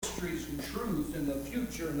mysteries and truth in the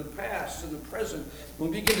future and the past and the present. We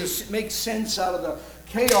begin to make sense out of the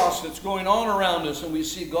chaos that's going on around us, and we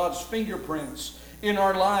see God's fingerprints in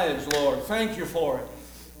our lives, Lord. Thank you for it.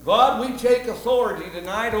 God, we take authority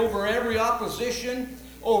tonight over every opposition,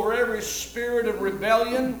 over every spirit of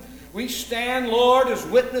rebellion. We stand, Lord, as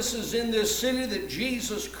witnesses in this city that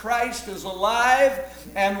Jesus Christ is alive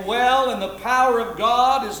and well, and the power of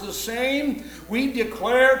God is the same. We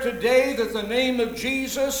declare today that the name of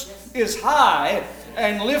Jesus is high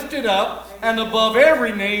and lifted up and above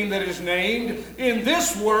every name that is named in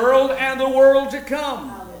this world and the world to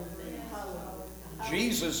come.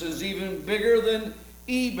 Jesus is even bigger than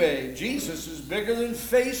eBay. Jesus is bigger than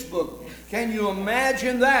Facebook. Can you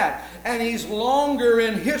imagine that? And He's longer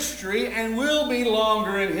in history and will be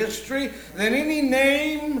longer in history than any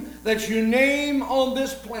name that you name on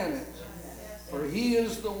this planet. For He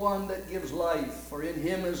is the one that gives life. For in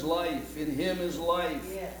Him is life. In Him is life.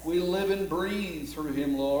 We live and breathe through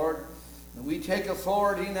Him, Lord. And we take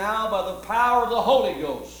authority now by the power of the Holy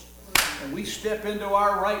Ghost. And we step into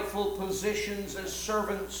our rightful positions as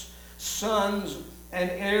servants, sons, and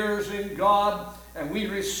heirs in God, and we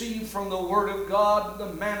receive from the Word of God,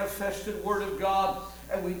 the manifested Word of God,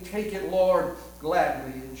 and we take it, Lord,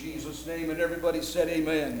 gladly in Jesus' name. And everybody said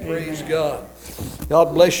amen. Amen. Praise God.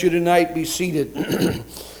 God bless you tonight. Be seated.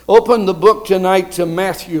 Open the book tonight to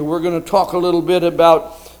Matthew. We're going to talk a little bit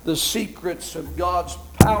about the secrets of God's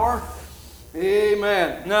power.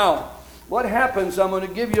 Amen. Now, what happens, I'm going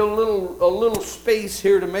to give you a little space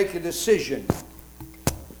here to make a decision.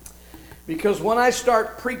 Because when I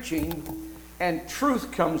start preaching and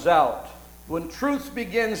truth comes out, when truth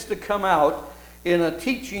begins to come out in a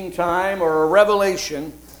teaching time or a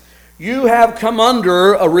revelation, you have come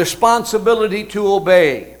under a responsibility to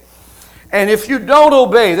obey. And if you don't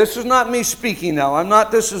obey, this is not me speaking now.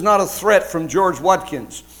 This is not a threat from George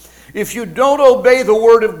Watkins. If you don't obey the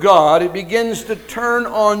Word of God, it begins to turn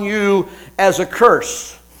on you as a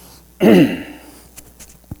curse.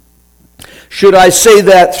 Should I say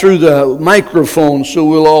that through the microphone so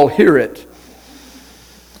we'll all hear it?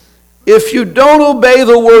 If you don't obey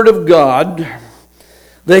the Word of God,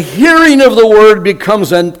 the hearing of the Word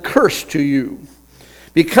becomes a curse to you.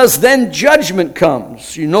 Because then judgment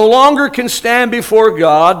comes. You no longer can stand before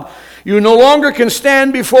God. You no longer can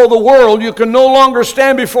stand before the world. You can no longer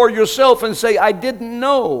stand before yourself and say, I didn't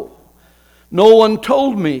know. No one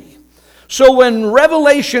told me. So when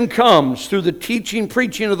revelation comes through the teaching,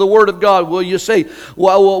 preaching of the Word of God, will you say,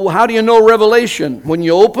 well, how do you know revelation? When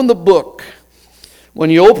you open the book, when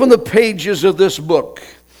you open the pages of this book,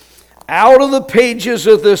 out of the pages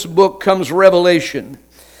of this book comes revelation.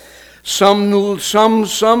 Some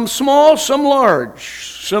small, some large,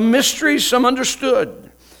 some mysteries, some understood.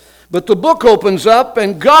 But the book opens up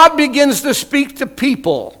and God begins to speak to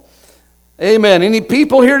people. Amen. Any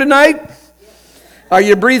people here tonight? Are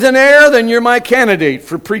you breathing air? Then you're my candidate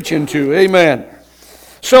for preaching to. Amen.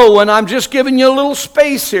 So when I'm just giving you a little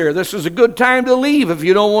space here, this is a good time to leave if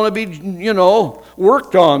you don't want to be,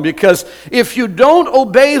 worked on. Because if you don't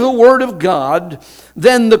obey the Word of God,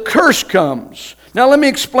 then the curse comes. Now let me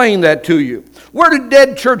explain that to you. Where did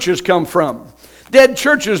dead churches come from? Dead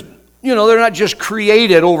churches, they're not just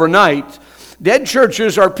created overnight. Dead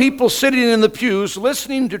churches are people sitting in the pews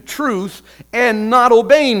listening to truth and not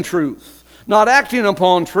obeying truth. Not acting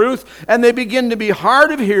upon truth, and they begin to be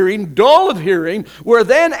hard of hearing, dull of hearing, where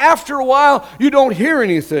then after a while you don't hear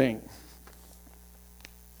anything.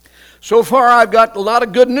 So far I've got a lot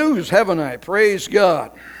of good news, haven't I? Praise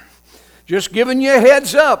God. Just giving you a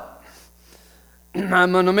heads up.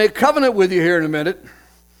 I'm going to make covenant with you here in a minute.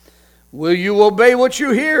 Will you obey what you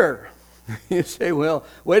hear? You say, well,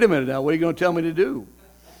 wait a minute now, what are you going to tell me to do?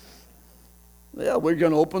 Well, we're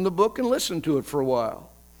going to open the book and listen to it for a while.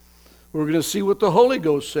 We're going to see what the Holy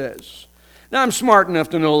Ghost says. Now, I'm smart enough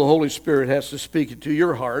to know the Holy Spirit has to speak it to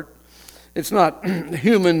your heart. It's not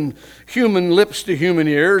human lips to human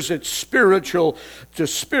ears. It's spiritual to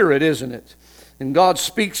spirit, isn't it? And God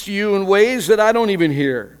speaks to you in ways that I don't even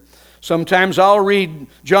hear. Sometimes I'll read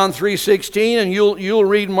John 3:16, and you'll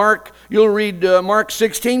read Mark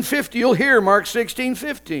 16:50. You'll hear Mark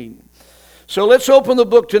 16:15. So let's open the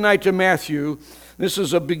book tonight to Matthew. This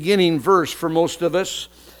is a beginning verse for most of us.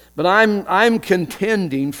 But I'm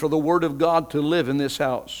contending for the Word of God to live in this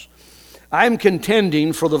house. I'm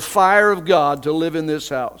contending for the fire of God to live in this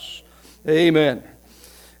house. Amen.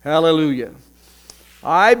 Hallelujah.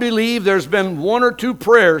 I believe there's been one or two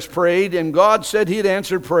prayers prayed, and God said He'd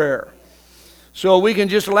answered prayer. So we can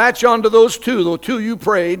just latch on to those two you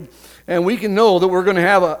prayed, and we can know that we're going to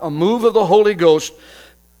have a move of the Holy Ghost,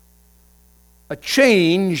 a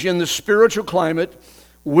change in the spiritual climate.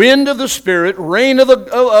 wind of the Spirit, rain of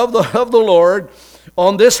the Lord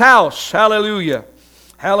on this house. Hallelujah.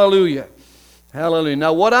 Hallelujah. Hallelujah.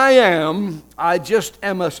 Now what I am,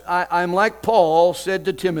 I'm like Paul said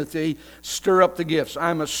to Timothy, stir up the gifts.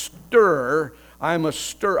 I'm a stirrer. I'm a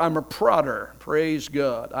prodder. Praise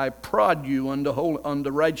God. I prod you unto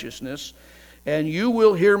righteousness, and you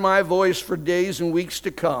will hear my voice for days and weeks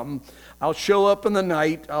to come. I'll show up in the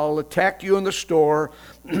night. I'll attack you in the store.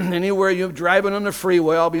 Anywhere you're driving on the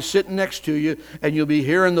freeway, I'll be sitting next to you, and you'll be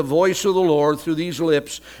hearing the voice of the Lord through these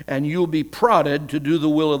lips, and you'll be prodded to do the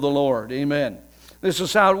will of the Lord. Amen. This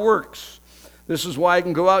is how it works. This is why I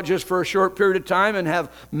can go out just for a short period of time and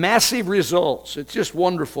have massive results. It's just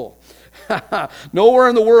wonderful. Nowhere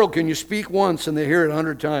in the world can you speak once and they hear it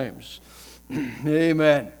 100 times.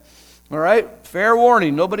 Amen. All right, fair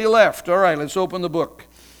warning, nobody left. All right, let's open the book.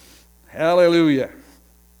 Hallelujah.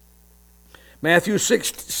 Matthew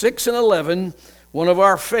 6 and 11, one of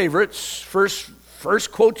our favorites,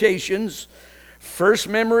 first quotations, first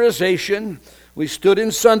memorization. We stood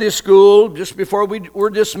in Sunday school just before we were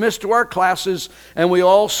dismissed to our classes, and we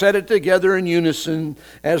all said it together in unison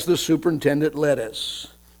as the superintendent led us.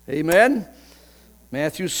 Amen?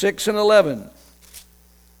 Matthew 6 and 11.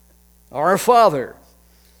 Our Father,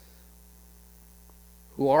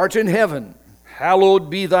 who art in heaven, hallowed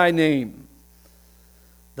be thy name.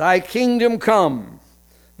 Thy kingdom come,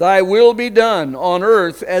 thy will be done on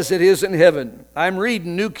earth as it is in heaven. I'm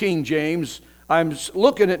reading New King James. I'm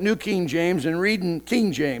looking at New King James and reading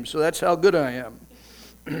King James, so that's how good I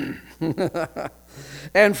am.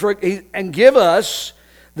 And give us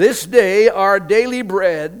this day our daily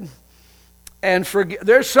bread, and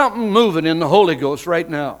there's something moving in the Holy Ghost right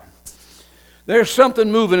now. There's something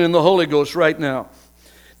moving in the Holy Ghost right now.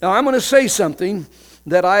 Now I'm going to say something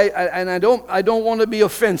that I don't want to be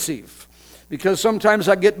offensive, because sometimes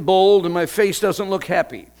I get bold and my face doesn't look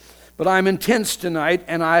happy. But I'm intense tonight,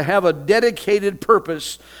 and I have a dedicated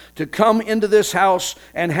purpose to come into this house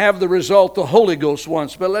and have the result the Holy Ghost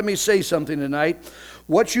wants. But let me say something tonight.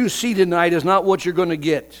 What you see tonight is not what you're going to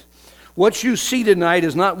get. What you see tonight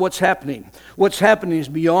is not what's happening. What's happening is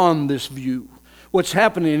beyond this view. What's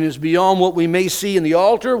happening is beyond what we may see in the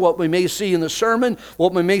altar, what we may see in the sermon,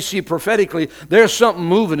 what we may see prophetically. There's something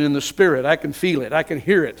moving in the Spirit. I can feel it. I can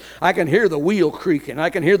hear it. I can hear the wheel creaking. I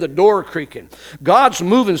can hear the door creaking. God's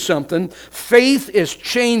moving something. Faith is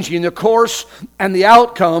changing the course and the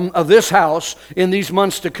outcome of this house in these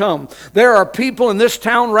months to come. There are people in this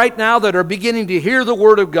town right now that are beginning to hear the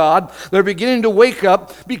Word of God. They're beginning to wake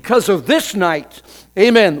up because of this night.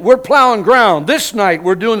 Amen. We're plowing ground. This night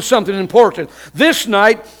we're doing something important. This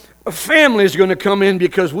night a family is going to come in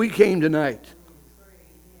because we came tonight.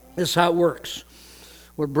 This is how it works.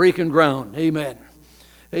 We're breaking ground. Amen.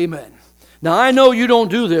 Amen. Now I know you don't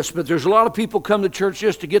do this, but there's a lot of people come to church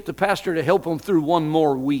just to get the pastor to help them through one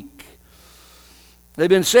more week. They've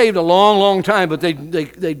been saved a long, long time, but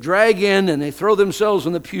they drag in and they throw themselves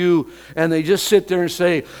in the pew and they just sit there and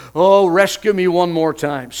say, oh, rescue me one more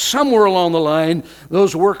time. Somewhere along the line,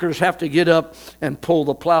 those workers have to get up and pull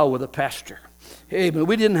the plow with the pastor. Hey, but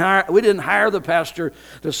we didn't hire the pastor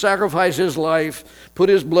to sacrifice his life, put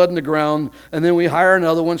his blood in the ground, and then we hire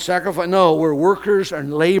another one, sacrifice. No, we're workers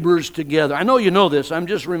and laborers together. I know you know this. I'm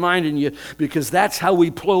just reminding you because that's how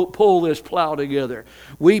we pull this plow together.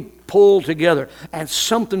 We pull together, and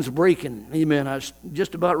something's breaking. Amen. I was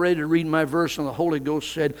just about ready to read my verse, and the Holy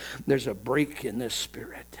Ghost said, there's a break in this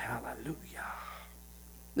Spirit. Hallelujah.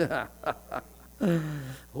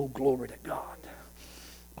 Oh, glory to God.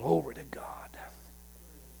 Glory to God.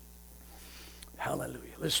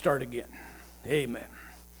 Hallelujah. Let's start again. Amen.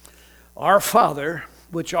 Our Father,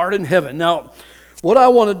 which art in heaven. Now, what I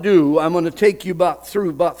want to do, I'm going to take you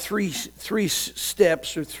through three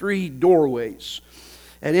steps or three doorways.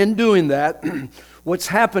 And in doing that, what's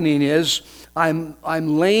happening is I'm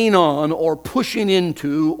laying on or pushing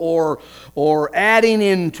into or adding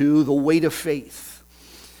into the weight of faith.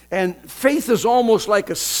 And faith is almost like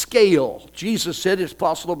a scale. Jesus said it's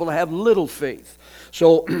possible to have little faith.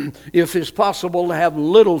 So if it's possible to have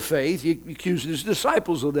little faith, he accused his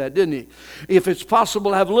disciples of that, didn't he? If it's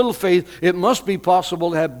possible to have little faith, it must be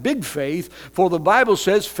possible to have big faith, for the Bible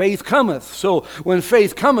says faith cometh. So when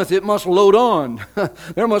faith cometh, it must load on.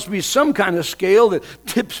 There must be some kind of scale that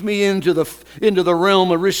tips me into the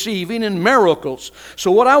realm of receiving and miracles.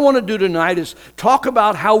 So what I want to do tonight is talk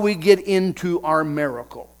about how we get into our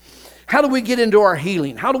miracle. How do we get into our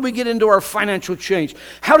healing? How do we get into our financial change?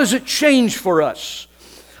 How does it change for us?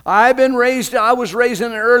 I was raised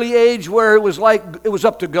in an early age where it was like it was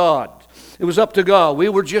up to God. It was up to God. We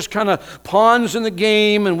were just kind of pawns in the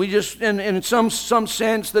game, and we just, and in some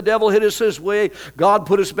sense, the devil hit us this way. God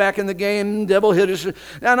put us back in the game. The devil hit us.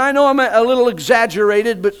 And I know I'm a little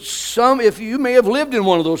exaggerated, but if you may have lived in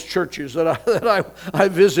one of those churches that I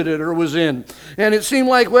visited or was in, and it seemed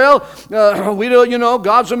like, well, we don't,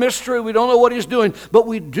 God's a mystery. We don't know what He's doing, but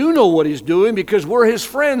we do know what He's doing because we're His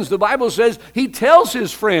friends. The Bible says He tells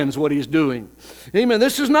His friends what He's doing. Amen.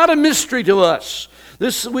 This is not a mystery to us.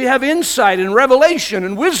 We have insight and revelation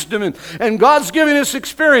and wisdom, and God's giving us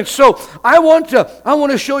experience. So I want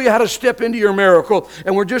to show you how to step into your miracle,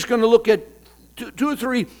 and we're just going to look at two or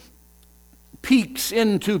three peeks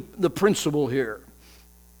into the principle here.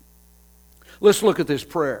 Let's look at this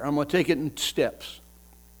prayer. I'm going to take it in steps.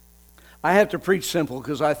 I have to preach simple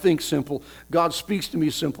because I think simple. God speaks to me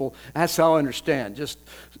simple. That's how I understand.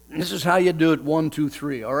 This is how you do it, 1, 2,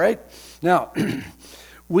 3, all right? Now,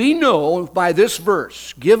 we know by this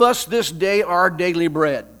verse, give us this day our daily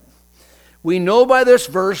bread. We know by this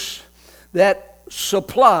verse that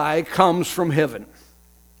supply comes from heaven.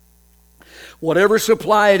 Whatever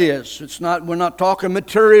supply it is, we're not talking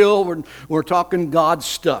material, we're talking God's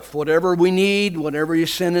stuff. Whatever we need, whatever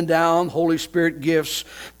He's sending down, Holy Spirit gifts,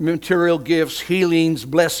 material gifts, healings,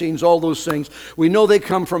 blessings, all those things, we know they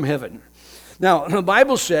come from heaven. Now, the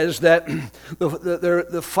Bible says that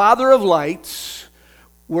the Father of lights,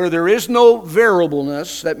 where there is no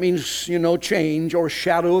variableness, that means, change or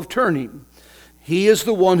shadow of turning, He is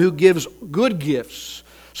the one who gives good gifts.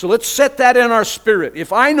 So let's set that in our spirit.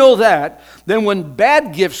 If I know that, then when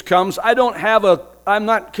bad gifts comes, I'm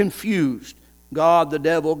not confused. God, the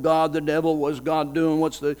devil, what's God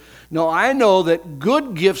doing? No, I know that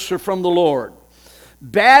good gifts are from the Lord.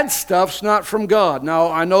 Bad stuff's not from God. Now,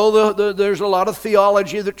 I know there's a lot of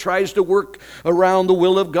theology that tries to work around the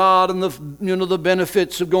will of God and the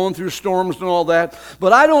benefits of going through storms and all that,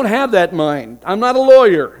 but I don't have that mind. I'm not a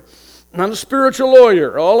lawyer. I'm not a spiritual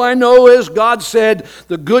lawyer. All I know is God said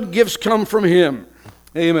the good gifts come from Him.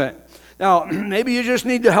 Amen. Now, maybe you just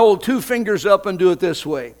need to hold 2 fingers up and do it this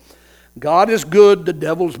way. God is good, the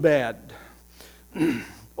devil's bad.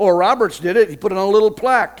 Or Roberts did it. He put it on a little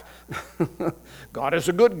plaque. God is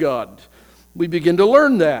a good God. We begin to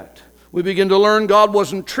learn that. We begin to learn God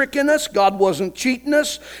wasn't tricking us. God wasn't cheating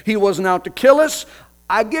us. He wasn't out to kill us.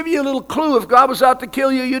 I give you a little clue. If God was out to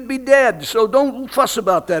kill you, you'd be dead. So don't fuss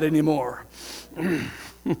about that anymore.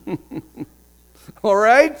 All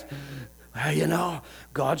right?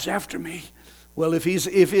 God's after me. Well,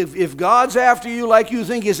 if God's after you like you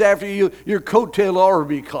think He's after you, your coattail will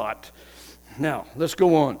already be caught. Now, let's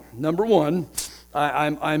go on. Number 1,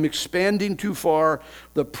 I'm expanding too far.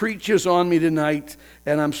 The preach is on me tonight,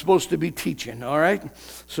 and I'm supposed to be teaching, all right?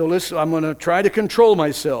 So listen, I'm going to try to control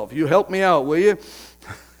myself. You help me out, will you?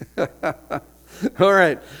 All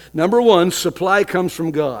right. Number 1, supply comes from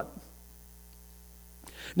God.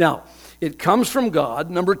 Now, it comes from God.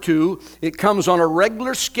 Number 2, it comes on a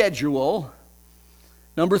regular schedule.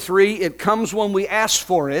 Number 3, it comes when we ask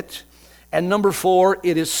for it. And number 4,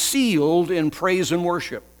 it is sealed in praise and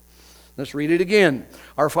worship. Let's read it again.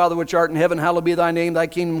 Our Father which art in heaven, hallowed be thy name. Thy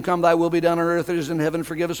kingdom come, thy will be done on earth as it is in heaven.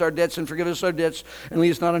 Forgive us our debts and forgive us our debts. And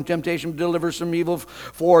lead us not into temptation, but deliver us from evil.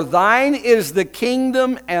 For thine is the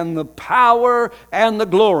kingdom and the power and the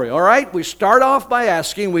glory. All right? We start off by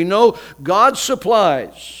asking. We know God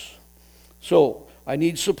supplies. So, I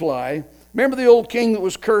need supply. Remember the old king that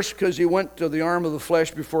was cursed because he went to the arm of the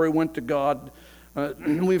flesh before he went to God?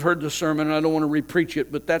 We've heard the sermon, and I don't want to repreach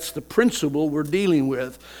it, but that's the principle we're dealing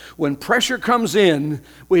with. When pressure comes in,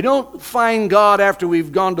 we don't find God after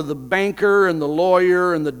we've gone to the banker and the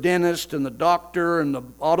lawyer and the dentist and the doctor and the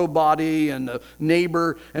auto body and the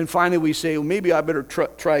neighbor, and finally we say, well, maybe I better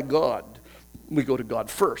try God. We go to God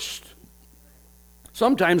first.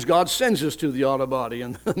 Sometimes God sends us to the auto body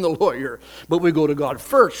and the lawyer, but we go to God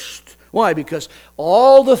first. Why? Because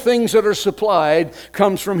all the things that are supplied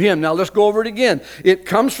comes from Him. Now let's go over it again. It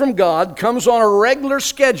comes from God, comes on a regular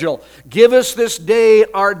schedule. Give us this day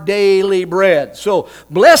our daily bread. So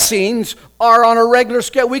blessings are on a regular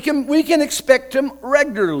schedule. We can expect them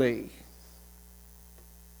regularly.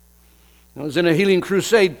 I was in a healing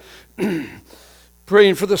crusade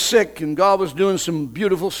praying for the sick, and God was doing some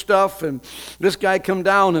beautiful stuff, and this guy come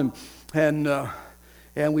down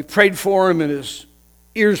and we prayed for him, and his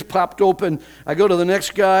ears popped open. I go to the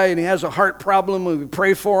next guy, and he has a heart problem. We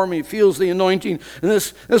pray for him. He feels the anointing. And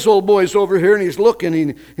this old boy's over here, and he's looking,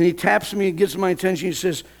 and he taps me and gets my attention. He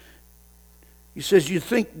says, you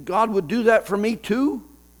think God would do that for me too?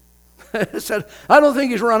 I said, I don't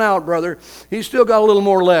think He's run out, brother. He's still got a little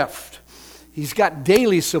more left. He's got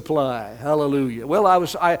daily supply. Hallelujah. Well,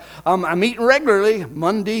 I'm eating regularly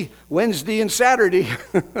Monday, Wednesday, and Saturday.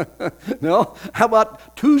 No? How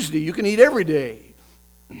about Tuesday? You can eat every day.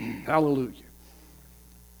 Hallelujah.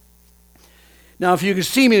 Now, if you can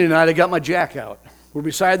see me tonight, I got my jack out. We're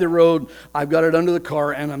beside the road. I've got it under the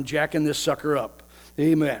car, and I'm jacking this sucker up.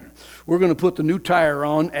 Amen. We're going to put the new tire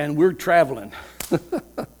on, and we're traveling.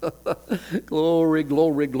 Glory,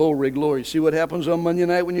 glory, glory, glory. See what happens on Monday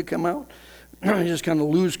night when you come out? You just kind of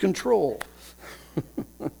lose control.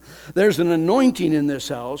 There's an anointing in this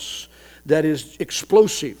house that is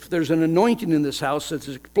explosive. There's an anointing in this house that's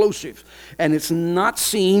explosive. And it's not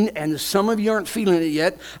seen, and some of you aren't feeling it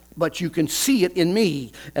yet, but you can see it in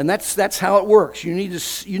me. And that's how it works. You need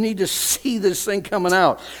to see this thing coming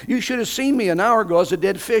out. You should have seen me an hour ago as a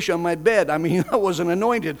dead fish on my bed. I mean, I wasn't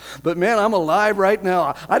anointed, but man, I'm alive right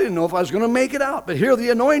now. I didn't know if I was going to make it out, but here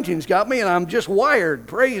the anointing's got me, and I'm just wired.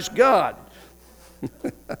 Praise God.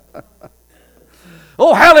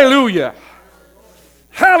 Oh, hallelujah.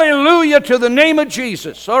 Hallelujah to the name of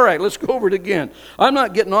Jesus. All right, let's go over it again. I'm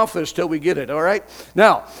not getting off this till we get it, all right?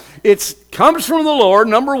 Now, it comes from the Lord,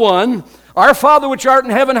 number one. Our Father which art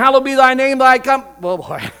in heaven, hallowed be thy name, thy come.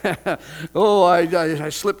 Oh, I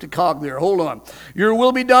slipped a cog there. Hold on. Your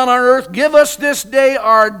will be done on earth. Give us this day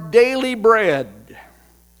our daily bread.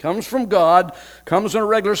 Comes from God, comes on a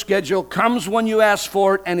regular schedule, comes when you ask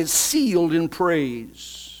for it, and it's sealed in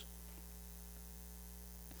praise.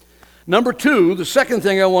 Number two, the second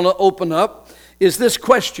thing I want to open up is this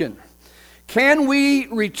question. Can we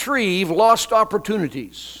retrieve lost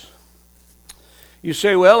opportunities? You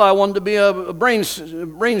say, well, I wanted to be a brain surgeon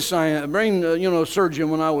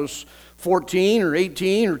when I was 14 or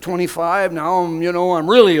 18 or 25. Now I'm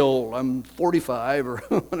really old. I'm 45 or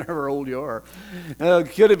whatever old you are.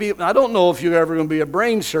 Could it be? I don't know if you're ever going to be a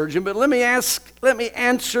brain surgeon, but let me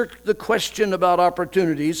answer the question about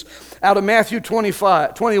opportunities out of Matthew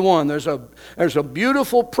 21. There's a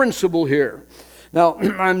beautiful principle here. Now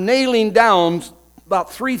I'm nailing down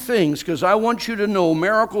about three things because I want you to know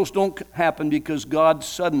miracles don't happen because God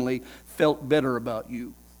suddenly felt better about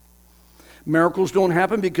you. Miracles don't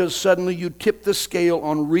happen because suddenly you tip the scale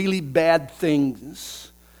on really bad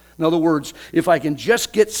things. In other words, if I can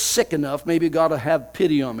just get sick enough, maybe God will have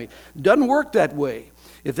pity on me. It doesn't work that way.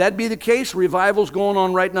 If that be the case, revival's going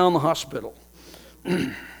on right now in the hospital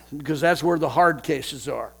because that's where the hard cases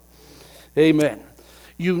are. Amen.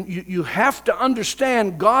 You have to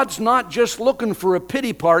understand God's not just looking for a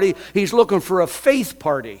pity party. He's looking for a faith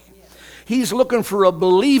party. He's looking for a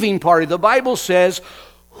believing party. The Bible says,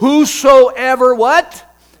 whosoever what?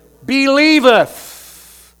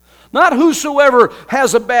 Believeth. Not whosoever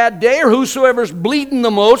has a bad day or whosoever's bleeding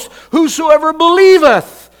the most. Whosoever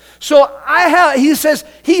believeth. So he says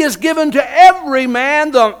he is given to every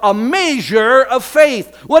man a measure of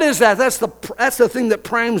faith. What is that? That's the thing that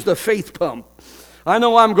primes the faith pump. I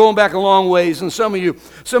know I'm going back a long ways, and some of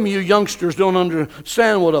you youngsters don't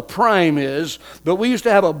understand what a prime is, but we used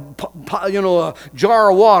to have a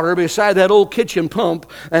jar of water beside that old kitchen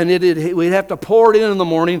pump, and we'd have to pour it in the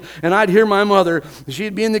morning, and I'd hear my mother,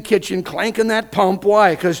 she'd be in the kitchen clanking that pump.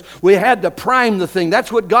 Why? Because we had to prime the thing.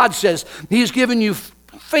 That's what God says. He's given you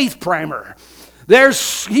faith primer.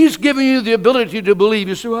 He's giving you the ability to believe.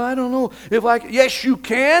 You say, well, I don't know if I can. Yes, you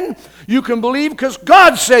can. You can believe because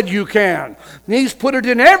God said you can. And He's put it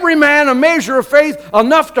in every man a measure of faith,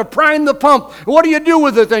 enough to prime the pump. What do you do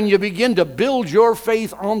with it then? You begin to build your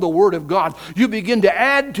faith on the Word of God. You begin to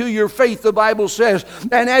add to your faith, the Bible says.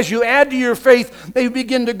 And as you add to your faith, they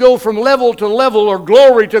begin to go from level to level or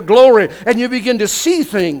glory to glory. And you begin to see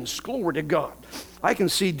things. Glory to God. I can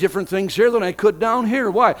see different things here than I could down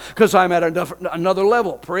here. Why? Because I'm at another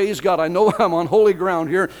level. Praise God. I know I'm on holy ground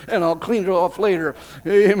here, and I'll clean it off later.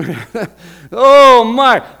 Amen. Oh,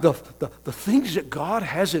 my. The things that God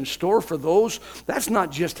has in store for those, that's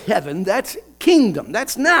not just heaven. That's kingdom.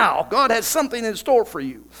 That's now. God has something in store for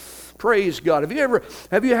you. Praise God.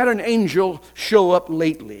 Have you had an angel show up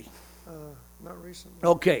lately? Not recently.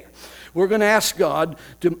 Okay. We're going to ask God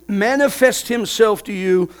to manifest Himself to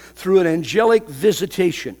you through an angelic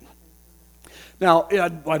visitation. Now,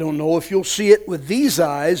 I don't know if you'll see it with these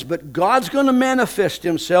eyes, but God's going to manifest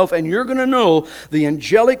Himself, and you're going to know the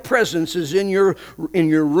angelic presence is in your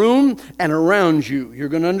room and around you. You're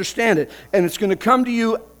going to understand it, and it's going to come to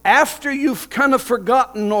you after you've kind of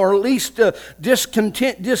forgotten or at least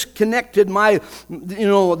disconnected this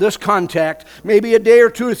contact, maybe a day or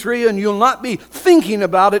two or three, and you'll not be thinking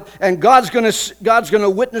about it, and God's going to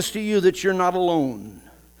witness to you that you're not alone.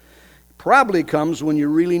 Probably comes when you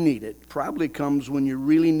really need it. Probably comes when you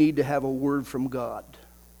really need to have a word from God.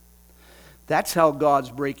 That's how God's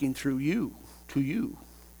breaking through you. to you.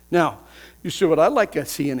 Now, you say, well, I'd like to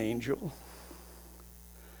see an angel.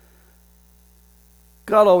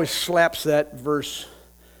 God always slaps that verse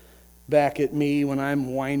back at me when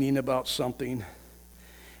I'm whining about something.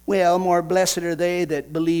 Well, more blessed are they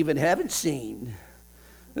that believe and haven't seen.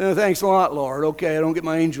 Thanks a lot, Lord. Okay, I don't get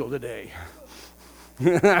my angel today.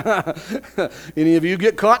 Any of you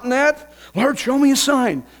get caught in that? Lord, show me a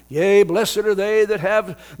sign. Yea, blessed are they that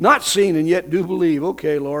have not seen and yet do believe.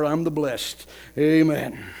 Okay, Lord, I'm the blessed.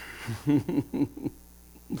 Amen.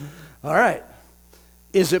 All right.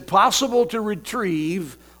 Is it possible to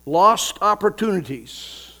retrieve lost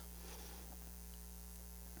opportunities?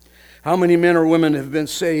 How many men or women have been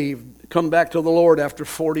saved, come back to the Lord after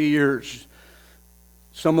 40 years?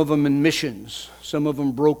 Some of them in missions, some of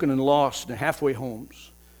them broken and lost in halfway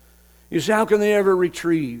homes. You say, how can they ever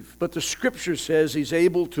retrieve? But the Scripture says He's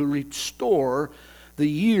able to restore the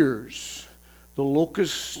years the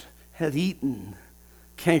locust hath eaten,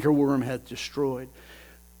 cankerworm hath destroyed.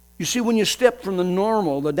 You see, when you step from the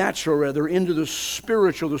normal, the natural rather, into the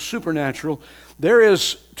spiritual, the supernatural, there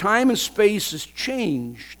is time and space is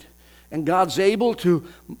changed. And God's able to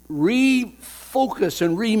refocus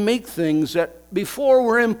and remake things that before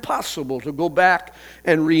were impossible to go back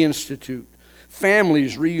and reinstitute.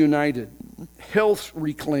 Families reunited, health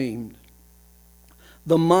reclaimed,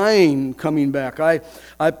 the mind coming back. I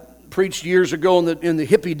preached years ago in the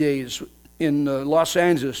hippie days in Los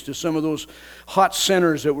Angeles to some of those hot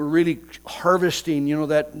centers that were really harvesting,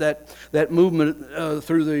 that movement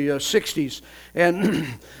through the 60s. And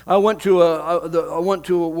I went to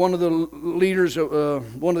one of the leaders,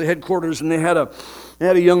 one of the headquarters, and they had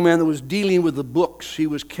a young man that was dealing with the books. He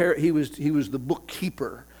was the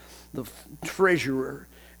bookkeeper, the treasurer,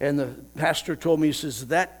 and the pastor told me, he says,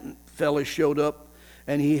 that fella showed up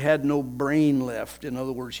and he had no brain left. In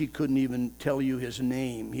other words, he couldn't even tell you his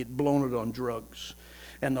name. He had blown it on drugs.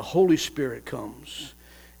 And the Holy Spirit comes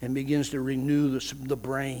and begins to renew the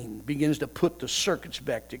brain, begins to put the circuits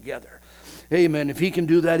back together. Amen. If He can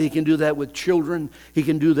do that, He can do that with children. He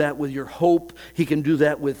can do that with your hope. He can do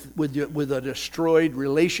that with a destroyed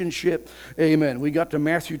relationship. Amen. We got to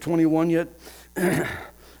Matthew 21 yet?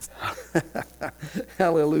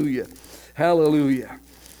 Hallelujah. Hallelujah.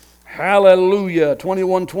 Hallelujah.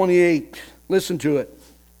 21:28. Listen to it.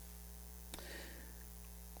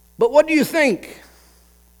 But what do you think?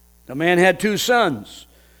 The man had 2 sons.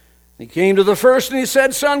 He came to the first and he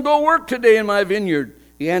said, Son, go work today in my vineyard.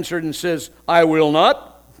 He answered and says, I will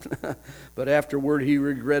not. But afterward he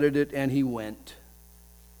regretted it and he went.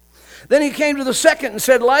 Then he came to the second and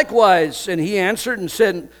said likewise. And he answered and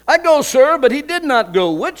said, I go, sir, but he did not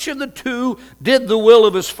go. Which of the 2 did the will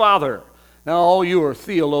of his father? Now, all you are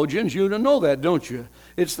theologians, you know that, don't you?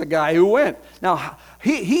 It's the guy who went. Now,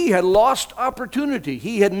 he had lost opportunity.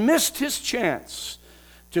 He had missed his chance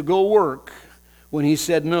to go work when he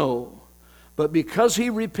said no. But because he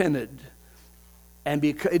repented, and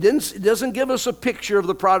because it doesn't give us a picture of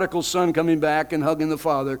the prodigal son coming back and hugging the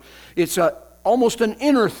father. It's almost an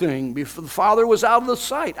inner thing. The father was out of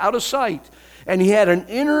sight. And he had an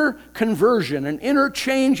inner conversion, an inner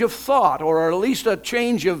change of thought, or at least a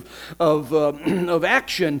change of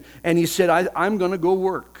action. And he said, I'm going to go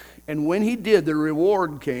work. And when he did, the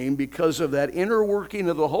reward came because of that inner working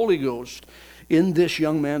of the Holy Ghost in this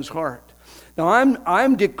young man's heart. Now,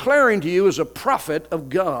 I'm declaring to you as a prophet of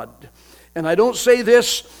God. And I don't say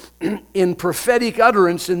this in prophetic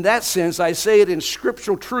utterance in that sense. I say it in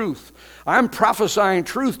scriptural truth. I'm prophesying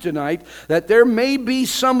truth tonight that there may be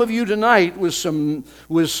some of you tonight with some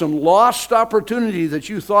lost opportunity that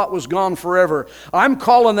you thought was gone forever. I'm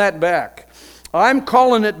calling that back. I'm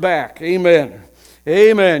calling it back. Amen.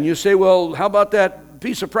 Amen. You say, well, how about that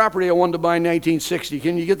piece of property I wanted to buy in 1960?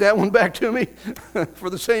 Can you get that one back to me for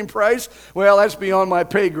the same price? Well, that's beyond my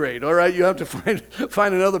pay grade. All right, you have to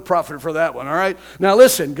find another prophet for that one. All right. Now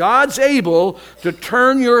listen, God's able to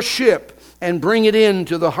turn your ship and bring it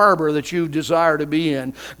into the harbor that you desire to be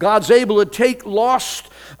in. God's able to take lost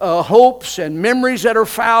hopes and memories that are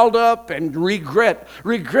fouled up and regret.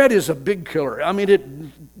 Regret is a big killer. I mean, it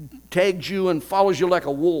tags you and follows you like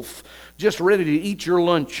a wolf, just ready to eat your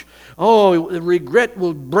lunch. Oh, regret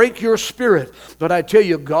will break your spirit. But I tell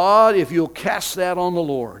you, God, if you'll cast that on the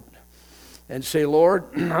Lord and say, Lord,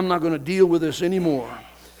 I'm not going to deal with this anymore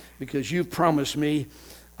because you've promised me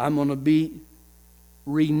I'm going to be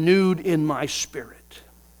renewed in my spirit.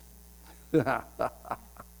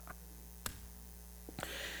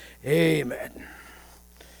 Amen.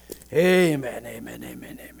 Amen, amen, amen,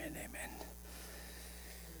 amen, amen.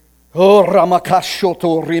 Oh,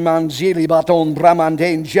 Ramakashoto Rimanzili Baton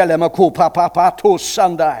Bramanden Jelemaku Papapato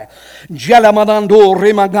Sandai Jelamanando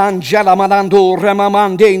Rimagan Jelamanando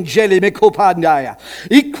Remamanden Jelimikopandaya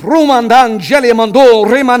Ikrumandan Jelimando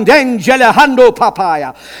Remanden Jelahando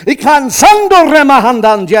Papaya Ikansando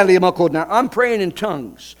Remahandan Jelimakodna. I'm praying in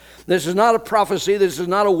tongues. This is not a prophecy. This is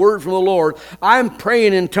not a word from the Lord. I'm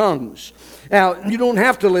praying in tongues. Now, you don't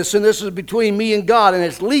have to listen. This is between me and God, and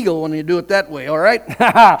it's legal when you do it that way, all right?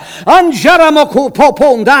 Anjaramako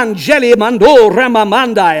popondan jeli mando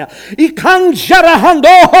remamandaya. Ikanjarahando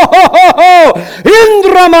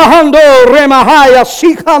indramahando remahaya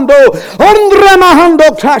sikando undramahando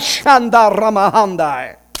tashanda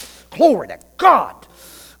ramahandai. Glory to God.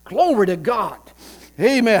 Glory to God.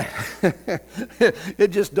 Amen. It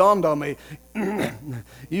just dawned on me.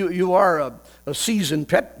 You are a seasoned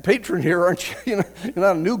patron here, aren't you? You're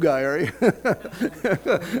not a new guy, are you?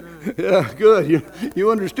 Yeah, good. You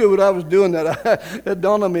understood what I was doing. It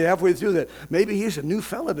dawned on me halfway through that maybe he's a new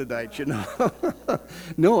fella tonight,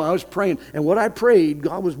 No, I was praying. And what I prayed,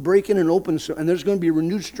 God was breaking and opening. And there's going to be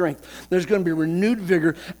renewed strength. There's going to be renewed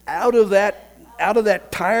vigor out of that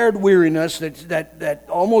tired weariness that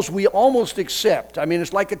we almost accept. I mean,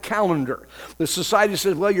 it's like a calendar. The society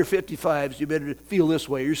says, well, you're 55, so you better feel this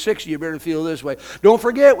way. You're 60, you better feel this way. Don't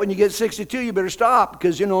forget, when you get 62, you better stop,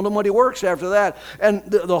 because, nobody works after that. And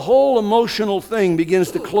the whole emotional thing begins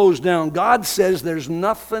to close down. God says there's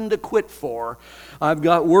nothing to quit for. I've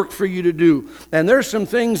got work for you to do. And there's some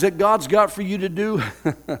things that God's got for you to do.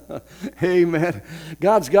 Amen.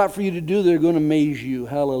 God's got for you to do that are going to amaze you.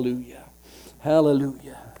 Hallelujah.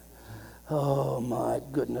 Hallelujah. Oh, my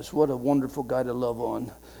goodness. What a wonderful guy to love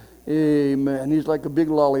on. Amen. He's like a big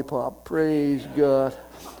lollipop. Praise God.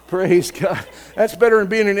 Praise God. That's better than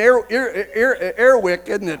being an airwick,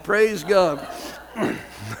 isn't it? Praise God.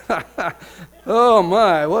 Oh,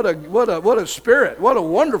 my. What a spirit. What a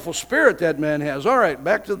wonderful spirit that man has. All right,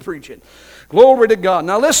 back to the preaching. Glory to God.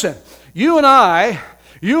 Now, listen. You and I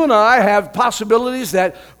have possibilities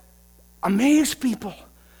that amaze people.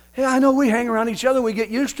 Hey, I know we hang around each other, we get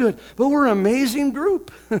used to it, but we're an amazing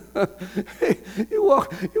group. Hey, you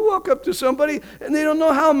walk up to somebody, and they don't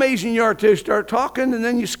know how amazing you are till you start talking, and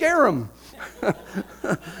then you scare them. I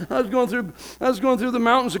was going through the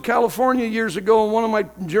mountains of California years ago on one of my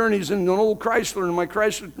journeys in an old Chrysler, and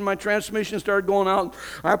my transmission started going out.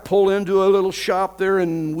 I pull into a little shop there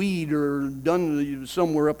in Weed or Dun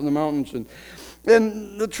somewhere up in the mountains,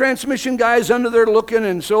 and the transmission guy's under there looking,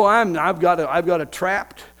 and so I've got a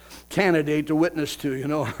trapped candidate to witness to.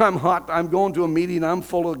 I'm hot, I'm going to a meeting, I'm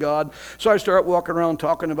full of God. So I start walking around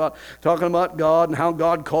talking about God and how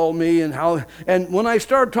God called me, and when I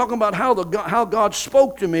started talking about how God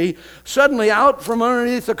spoke to me, suddenly out from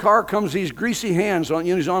underneath the car comes these greasy hands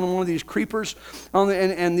he's on one of these creepers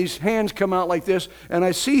and these hands come out like this, and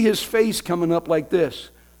I see his face coming up like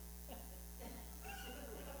this.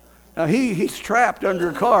 Now, he's trapped under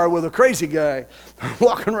a car with a crazy guy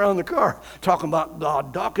walking around the car talking about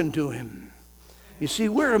God talking to him. You see,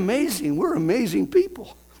 we're amazing. We're amazing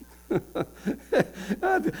people.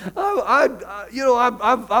 I've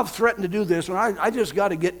threatened to do this, and I just got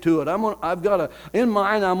to get to it. In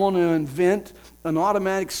mind, I'm going to invent an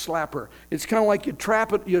automatic slapper. It's kind of like you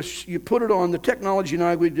trap it, you put it on, the technology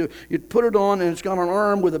now we do, you put it on, and it's got an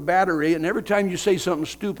arm with a battery, and every time you say something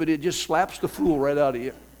stupid, it just slaps the fool right out of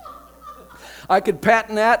you. I could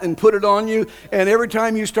patent that and put it on you, and every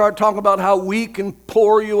time you start talking about how weak and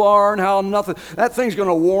poor you are and how nothing, that thing's going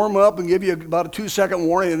to warm up and give you about a 2-second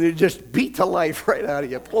warning, and it just beat the life right out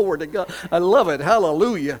of you. Glory to God. I love it.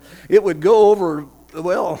 Hallelujah. It would go over,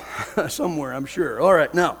 well, somewhere, I'm sure. All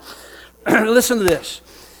right, now, listen to this.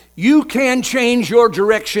 You can change your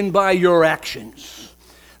direction by your actions.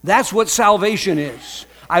 That's what salvation is.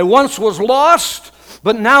 I once was lost,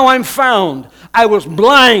 but now I'm found. I was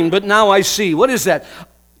blind, but now I see. What is that?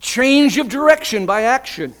 Change of direction by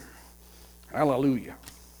action. Hallelujah.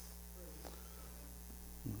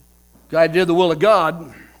 Guy did the will of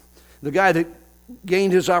God. The guy that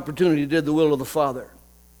gained his opportunity did the will of the Father.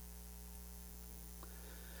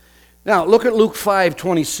 Now, look at Luke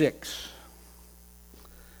 5:26.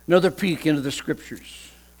 Another peek into the Scriptures.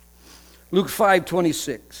 Luke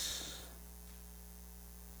 5:26.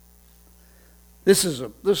 This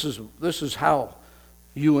is how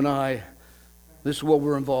you and I, this is what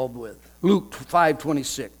we're involved with. Luke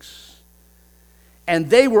 5:26. And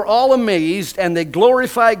they were all amazed, and they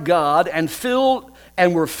glorified God, and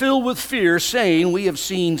were filled with fear, saying, we have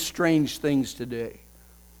seen strange things today.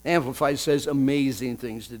 Amplified says amazing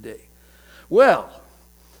things today. Well,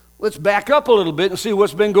 let's back up a little bit and see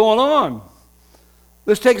what's been going on.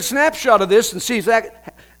 Let's take a snapshot of this and see if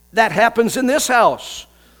that That happens in this house.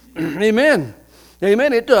 Amen.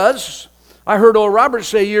 Amen, it does. I heard Oral Roberts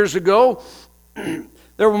say years ago,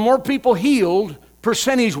 there were more people healed,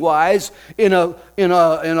 percentage-wise, in a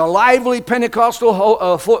lively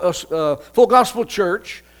Pentecostal full gospel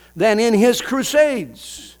church than in his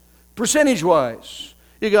crusades, percentage-wise.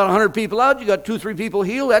 You got 100 people out, you got 2-3 people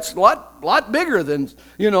healed. That's a lot bigger than,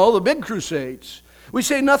 the big crusades. We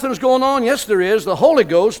say nothing's going on. Yes, there is. The Holy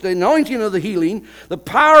Ghost, the anointing of the healing, the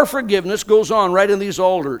power of forgiveness goes on right in these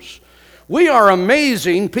altars. We are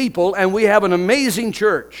amazing people, and we have an amazing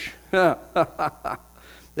church.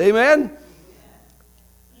 Amen?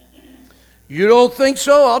 You don't think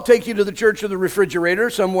so? I'll take you to the Church of the Refrigerator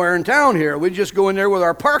somewhere in town here. We just go in there with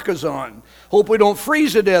our parkas on. Hope we don't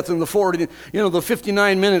freeze to death in the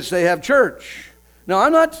 59 minutes they have church. Now,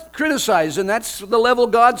 I'm not criticizing. That's the level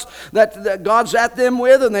God's at them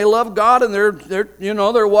with, and they love God, and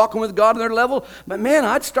they're walking with God on their level. But man,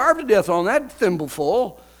 I'd starve to death on that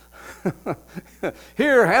thimbleful.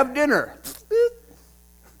 Here, have dinner.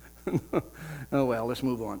 Oh well, let's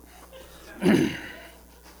move on.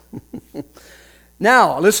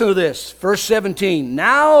 Now, listen to this. Verse 17.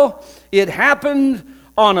 Now it happened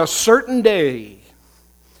on a certain day.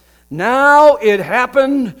 Now it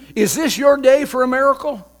happened. Is this your day for a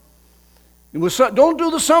miracle? Don't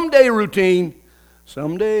do the someday routine.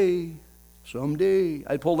 Someday.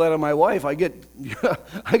 I pull that on my wife. I get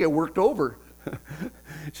worked over.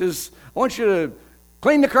 She says, I want you to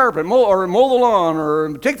clean the carpet, mow the lawn,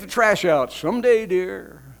 or take the trash out. Someday,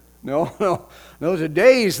 dear. No.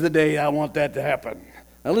 Today's the day I want that to happen.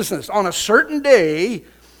 Now listen to this. On a certain day,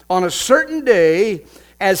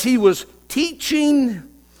 as he was teaching,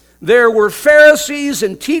 there were Pharisees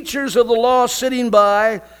and teachers of the law sitting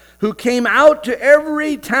by, who came out to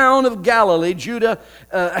every town of Galilee, Judah,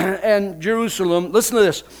 and Jerusalem. Listen to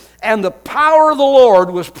this. And the power of the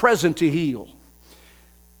Lord was present to heal.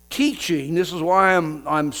 Teaching, this is why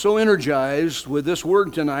I'm so energized with this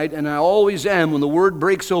word tonight, and I always am when the word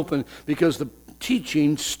breaks open, because the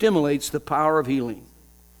teaching stimulates the power of healing.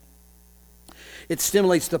 It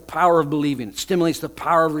stimulates the power of believing. It stimulates the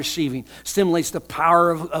power of receiving. It stimulates the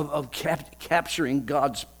power of capturing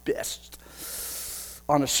God's best.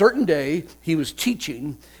 On a certain day, he was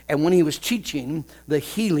teaching, and when he was teaching, the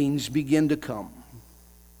healings began to come.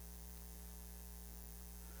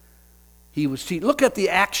 He was teaching. Look at the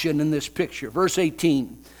action in this picture. Verse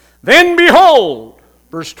 18. Then behold,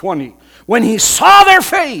 verse 20, when he saw their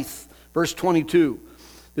faith, verse 22.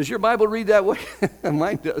 Does your Bible read that way?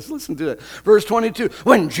 Mine does. Listen to it. Verse 22.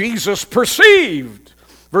 When Jesus perceived.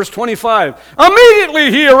 Verse 25.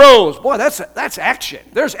 Immediately he arose. Boy, that's action.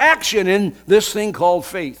 There's action in this thing called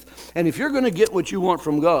faith. And if you're going to get what you want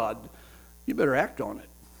from God, you better act on it.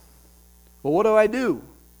 Well, what do I do?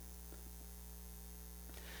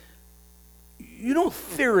 You don't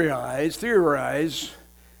theorize,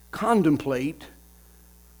 contemplate,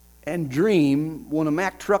 and dream when a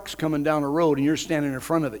Mack truck's coming down the road and you're standing in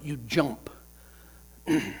front of it. You jump.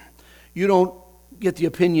 You don't get the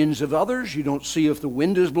opinions of others. You don't see if the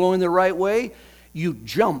wind is blowing the right way. You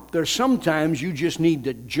jump. There's sometimes you just need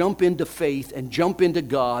to jump into faith and jump into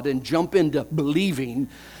God and jump into believing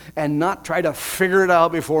and not try to figure it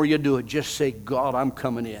out before you do it. Just say, God, I'm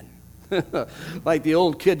coming in. Like the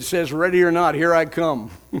old kid says, ready or not, here I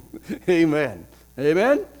come. Amen.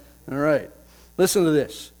 Amen? All right. Listen to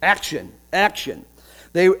this. Action. So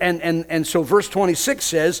verse 26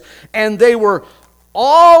 says, and they were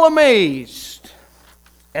all amazed.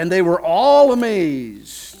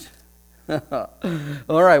 All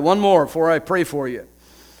right, one more before I pray for you.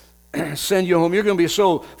 Send you home. You're going to be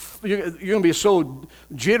so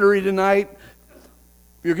jittery tonight.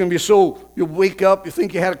 You're going to be so, you'll wake up, you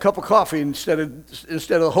think you had a cup of coffee instead of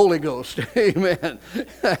the Holy Ghost. Amen.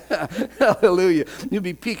 Hallelujah. You'll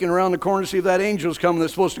be peeking around the corner to see if that angel's coming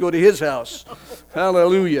that's supposed to go to his house.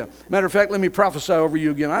 Hallelujah. Matter of fact, let me prophesy over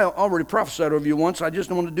you again. I already prophesied over you once. I just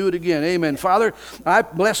don't want to do it again. Amen. Father, I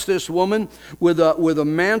bless this woman with a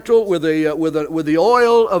mantle, with the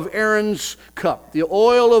oil of Aaron's cup, the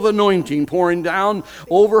oil of anointing pouring down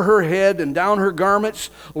over her head and down her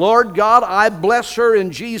garments. Lord God, I bless her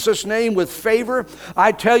in Jesus' name with favor.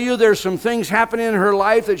 I tell you, there's some things happening in her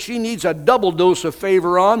life that she needs a double dose of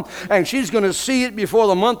favor on, and she's going to see it before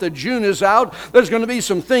the month of June is out. There's going to be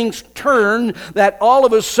some things turn that all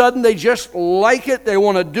of a sudden they just like it. They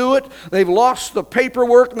want to do it. They've lost the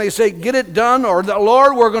paperwork, and they say, get it done, or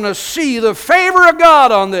Lord, we're going to see the favor of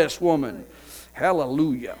God on this woman.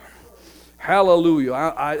 Hallelujah.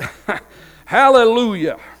 Hallelujah.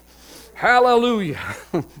 Hallelujah. Hallelujah.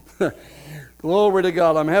 Glory to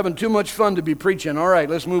God. I'm having too much fun to be preaching. All right,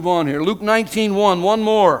 let's move on here. Luke 19:1. One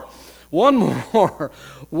more. One more.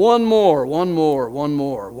 One more. One more. One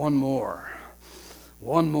more. One more.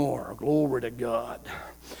 One more. Glory to God.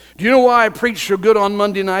 Do you know why I preach so good on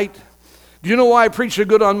Monday night? Do you know why I preach so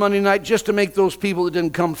good on Monday night? Just to make those people that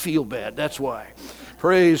didn't come feel bad. That's why.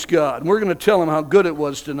 Praise God. And we're going to tell them how good it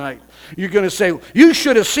was tonight. You're going to say, you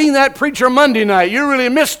should have seen that preacher Monday night. You really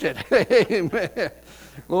missed it. Amen.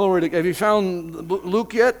 Glory to God. Have you found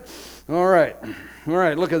Luke yet? All right. All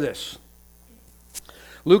right, look at this.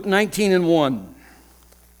 Luke 19:1.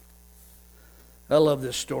 I love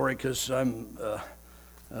this story because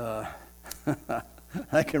I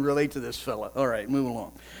can relate to this fella. All right, move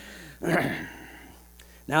along.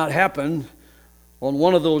 Now it happened on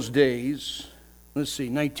one of those days. Let's see,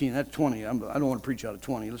 19, that's 20. I don't want to preach out of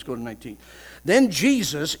 20. Let's go to 19. Then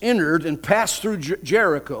Jesus entered and passed through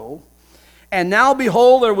Jericho. And now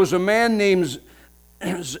behold, there was a man named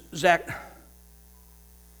Zach.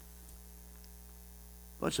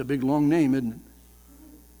 That's a big long name, isn't it?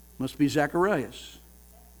 Must be Zacharias.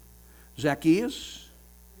 Zacchaeus?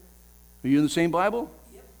 Are you in the same Bible?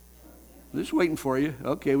 Just waiting for you.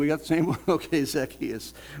 Okay, we got the same one. Okay,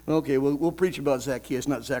 Zacchaeus. Okay, we'll preach about Zacchaeus,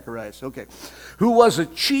 not Zacharias. Okay. Who was a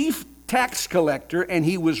chief tax collector, and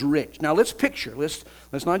he was rich. Now let's picture. Let's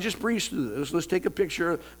not just breeze through this. Let's take a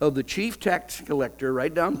picture of the chief tax collector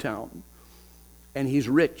right downtown, and he's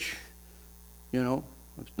rich. You know,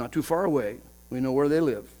 it's not too far away. We know where they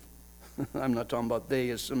live. I'm not talking about they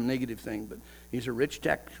as some negative thing, but he's a rich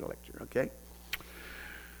tax collector, okay?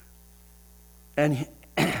 And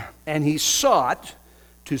he sought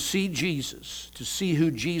to see Jesus, to see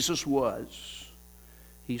who Jesus was.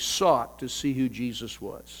 He sought to see who Jesus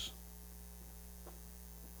was.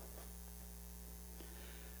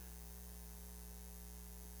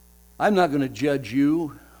 I'm not going to judge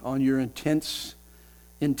you on your intensity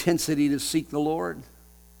to seek the Lord.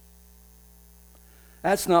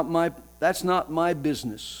 That's not my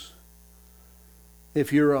business.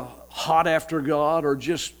 If you're hot after God or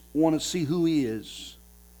just want to see who He is.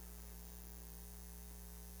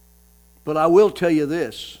 But I will tell you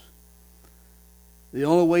this. The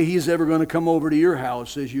only way He's ever going to come over to your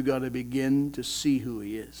house is you got to begin to see who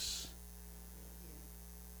He is.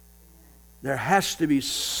 There has to be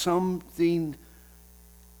something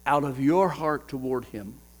out of your heart toward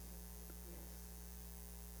Him.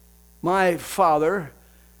 My father,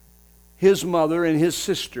 his mother, and his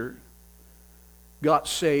sister got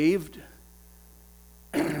saved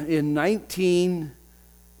in 19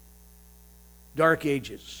 dark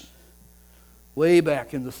ages, way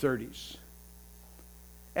back in the 30s.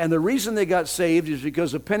 And the reason they got saved is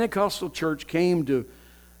because a Pentecostal church came to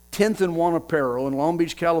 10th and 1 Apparel in Long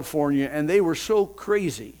Beach, California, and they were so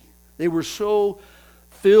crazy. They were so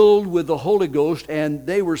filled with the Holy Ghost, and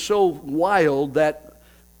they were so wild that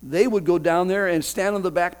they would go down there and stand on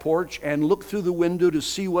the back porch and look through the window to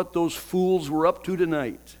see what those fools were up to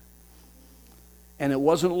tonight. And it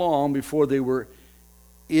wasn't long before they were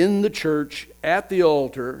in the church at the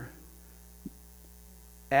altar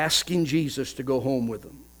asking Jesus to go home with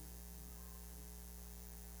them.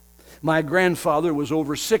 My grandfather was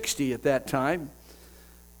over 60 at that time,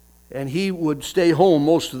 and he would stay home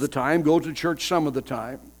most of the time, go to church some of the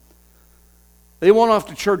time. They went off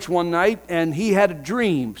to church one night, and he had a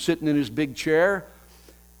dream sitting in his big chair,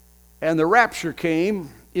 and the rapture came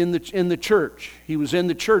in the church. He was in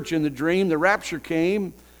the church in the dream. The rapture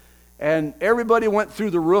came, and everybody went through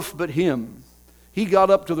the roof but him. He got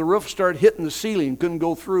up to the roof, started hitting the ceiling, couldn't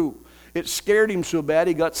go through. It scared him so bad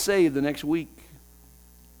he got saved the next week.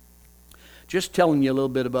 Just telling you a little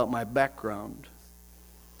bit about my background.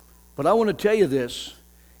 But I want to tell you this,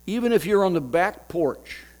 even if you're on the back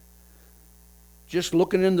porch, just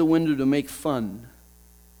looking in the window to make fun,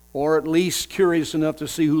 or at least curious enough to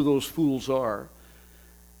see who those fools are,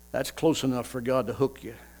 that's close enough for God to hook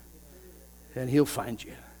you. And He'll find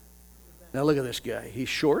you. Now look at this guy. He's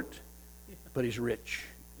short, but he's rich.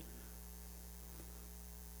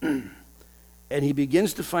 And he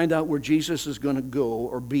begins to find out where Jesus is going to go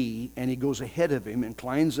or be, and he goes ahead of him and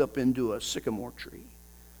climbs up into a sycamore tree.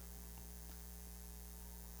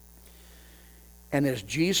 And as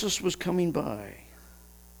Jesus was coming by,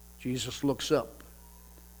 Jesus looks up,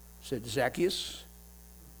 said, Zacchaeus,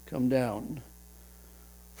 come down,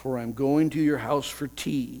 for I'm going to your house for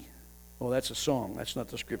tea. Oh, that's a song. That's not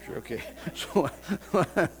the scripture. Okay. So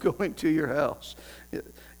I'm going to your house.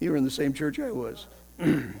 You were in the same church I was.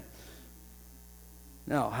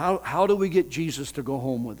 Now, how do we get Jesus to go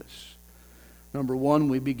home with us? Number one,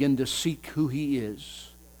 we begin to seek who He is.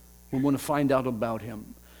 We want to find out about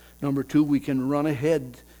Him. Number two, we can run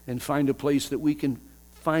ahead and find a place that we can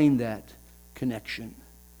find that connection.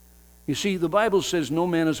 You see, the Bible says no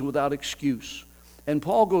man is without excuse. And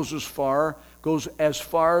Paul goes as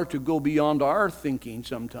far to go beyond our thinking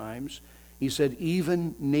sometimes. He said,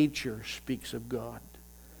 even nature speaks of God.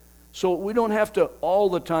 So we don't have to all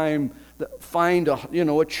the time find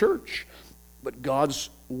a church, but God's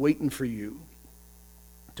waiting for you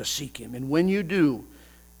to seek Him. And when you do,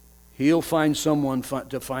 He'll find someone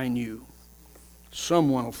to find you.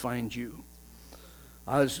 Someone will find you.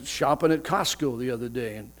 I was shopping at Costco the other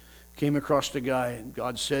day and came across a guy, and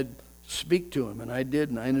God said, speak to him. And I did,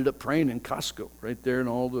 and I ended up praying in Costco, right there in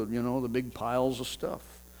all the big piles of stuff.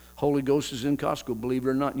 Holy Ghost is in Costco, believe it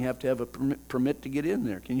or not, and you have to have a permit to get in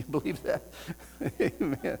there. Can you believe that?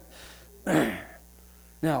 Amen.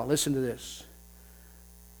 Now, listen to this.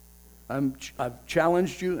 I've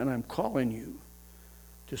challenged you, and I'm calling you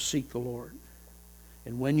to seek the Lord.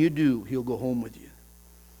 And when you do, He'll go home with you,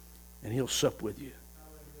 and He'll sup with you,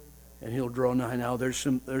 and He'll draw nigh. Now, there's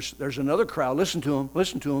another crowd. Listen to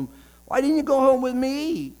him. Why didn't you go home with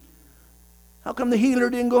me? How come the healer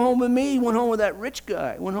didn't go home with me? He went home with that rich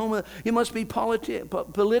guy. He must be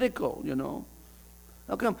political,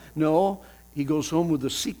 How come? No, he goes home with the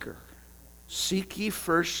seeker. Seek ye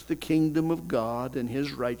first the kingdom of God and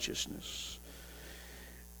His righteousness.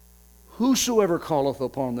 Whosoever calleth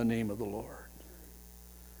upon the name of the Lord.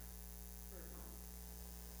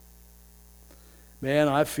 Man,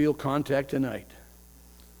 I feel contact tonight.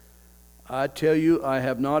 I tell you, I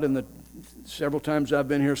have not in the several times I've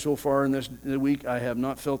been here so far in this week, I have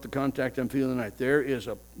not felt the contact I'm feeling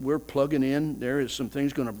tonight. We're plugging in. There is some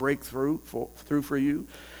things going to break through for you.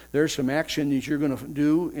 There's some action that you're going to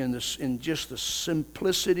do in just the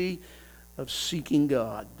simplicity of seeking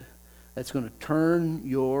God. That's going to turn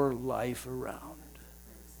your life around.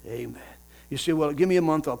 Amen. You say, well, give me a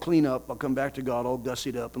month, I'll clean up, I'll come back to God all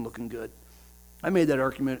gussied up and looking good. I made that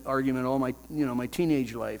argument all my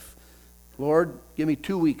teenage life. Lord, give me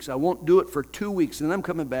 2 weeks. I won't do it for 2 weeks. And then I'm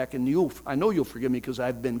coming back, and I know you'll forgive me because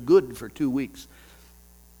I've been good for 2 weeks.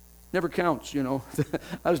 Never counts,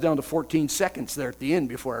 I was down to 14 seconds there at the end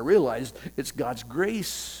before I realized it's God's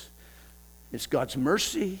grace. It's God's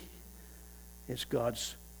mercy. It's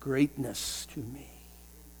God's greatness to me.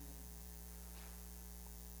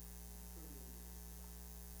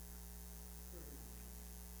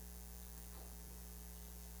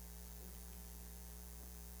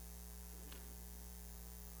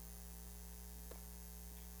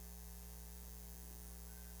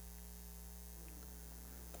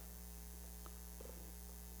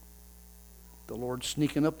 The Lord's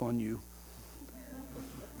sneaking up on you.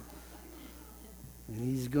 And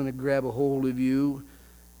He's going to grab a hold of you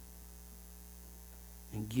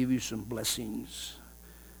and give you some blessings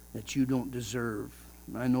that you don't deserve.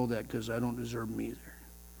 I know that because I don't deserve them either.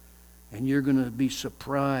 And you're going to be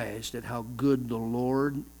surprised at how good the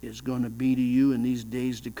Lord is going to be to you in these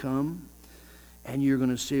days to come. And you're going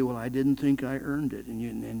to say, well, I didn't think I earned it.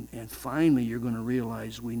 And finally you're going to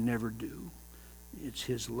realize we never do. It's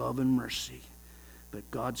His love and mercy. But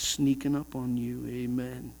God's sneaking up on you,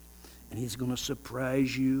 amen. And He's going to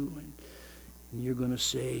surprise you. And you're going to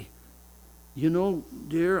say,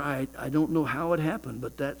 dear, I don't know how it happened,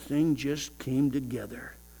 but that thing just came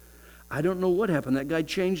together. I don't know what happened. That guy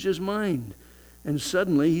changed his mind. And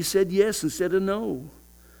suddenly he said yes instead of no.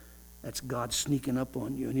 That's God sneaking up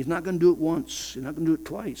on you. And He's not going to do it once. He's not going to do it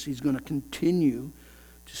twice. He's going to continue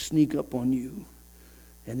to sneak up on you.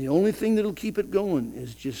 And the only thing that'll keep it going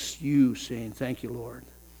is just you saying, thank you, Lord.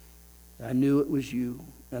 I knew it was you,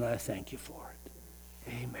 and I thank you for it.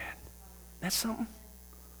 Amen. That's something.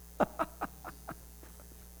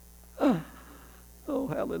 Oh,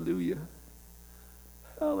 hallelujah.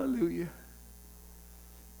 Hallelujah.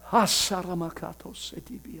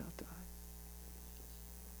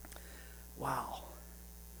 Wow.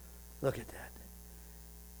 Look at that.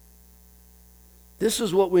 This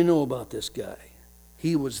is what we know about this guy.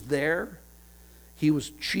 He was there. He was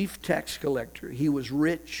chief tax collector. He was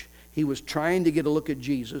rich. He was trying to get a look at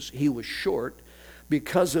Jesus. He was short.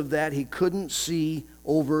 Because of that, he couldn't see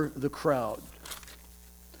over the crowd.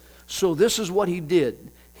 So this is what he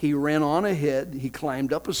did. He ran on ahead. He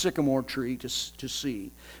climbed up a sycamore tree to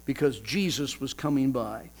see, because Jesus was coming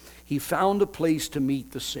by. He found a place to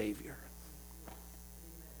meet the Savior.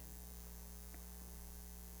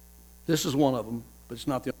 This is one of them, but it's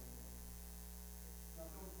not the only.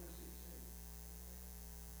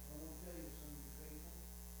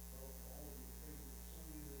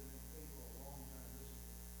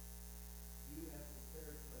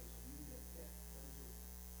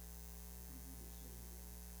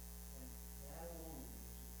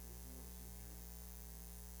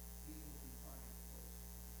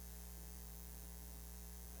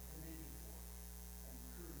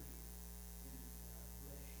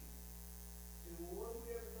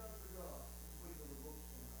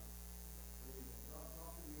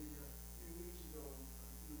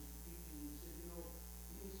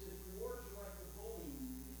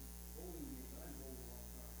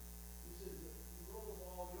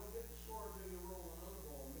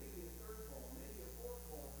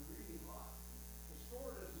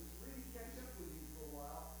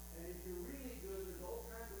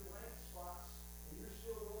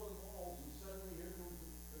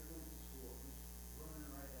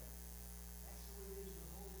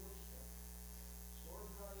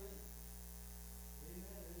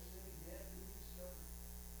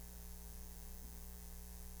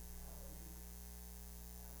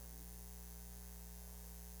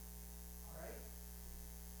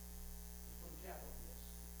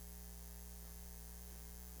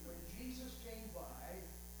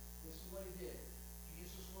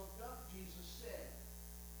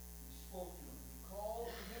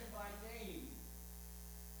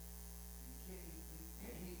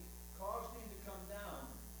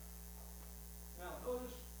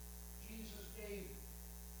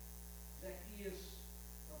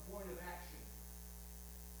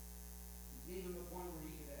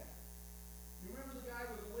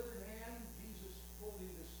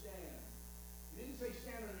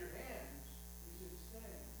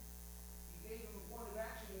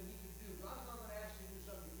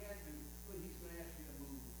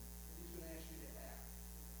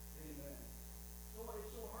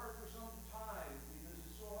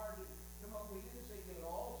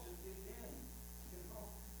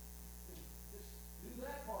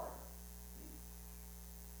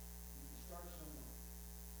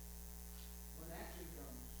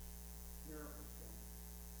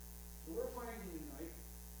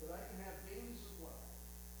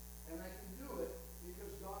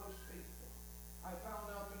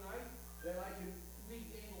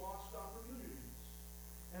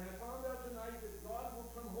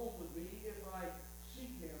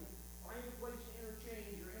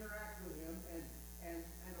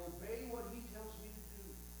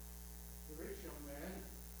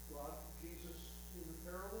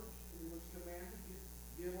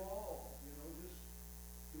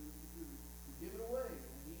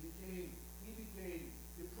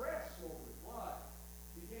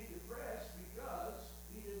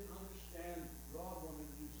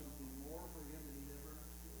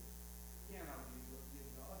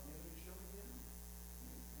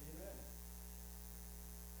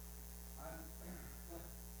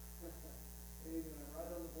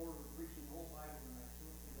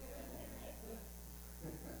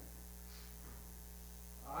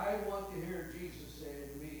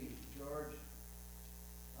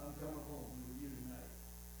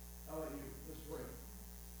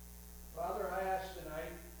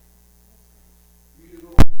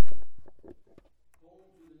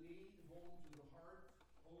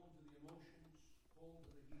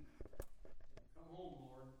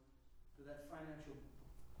 to that financial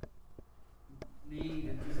need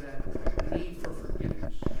and to that need for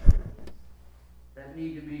forgiveness, that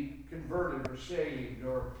need to be converted or saved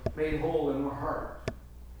or made whole in our heart.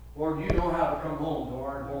 Lord, you know how to come home to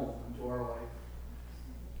our home and to our life.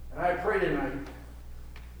 And I pray tonight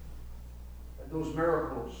that those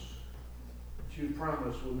miracles that you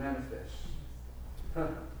promised will manifest.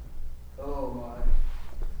 Oh my.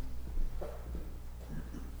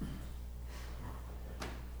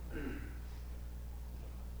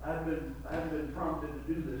 I haven't been prompted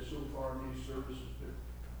to do this so far in these services, but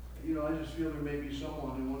I just feel there may be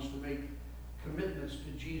someone who wants to make commitments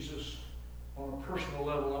to Jesus on a personal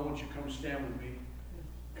level. I want you to come stand with me.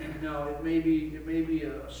 Now, it may be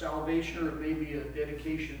a salvation, or it may be a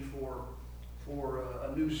dedication for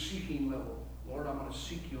a new seeking level. Lord, I'm going to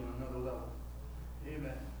seek you on another level.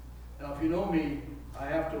 Amen. Now, if you know me, I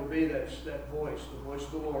have to obey that voice, the voice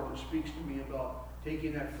of the Lord that speaks to me about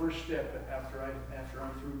taking that first step after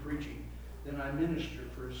I'm through preaching. Then I minister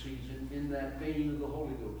for a season in that vein of the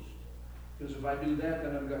Holy Ghost. Because if I do that,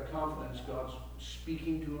 then I've got confidence God's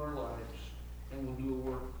speaking to our lives and will do a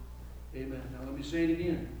work. Amen. Now let me say it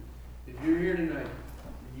again. If you're here tonight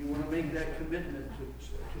and you want to make that commitment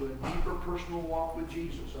to a deeper personal walk with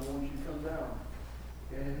Jesus, I want you to come down.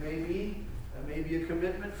 And it may be a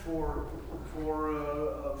commitment for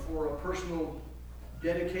a personal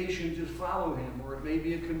dedication to follow Him, or it may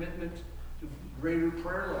be a commitment to greater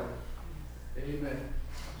prayer life. Amen.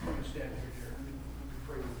 You can stand here. Let me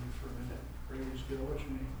pray with you for a minute. Praise God. What's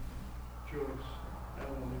your name? Joyce.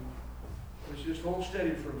 Hallelujah. Let's just hold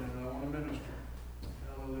steady for a minute. I want to minister.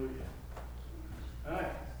 Hallelujah. All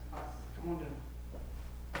right. Come on down.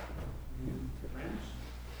 You friends?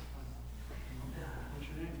 What's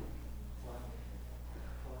your name?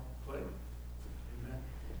 Clay. Amen.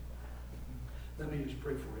 Let me just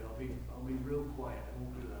pray for you. I'll be real quiet. I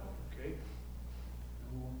won't be loud. Okay? I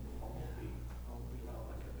won't be loud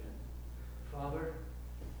like I've been. Father,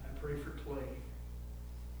 I pray for Clay.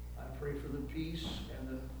 I pray for the peace and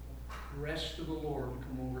the rest of the Lord to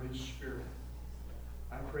come over his spirit.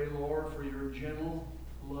 I pray, Lord, for your gentle,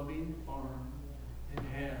 loving arm and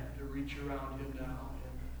hand to reach around him now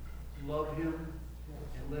and love him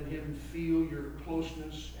and let him feel your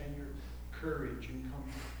closeness and your courage and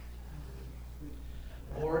comfort.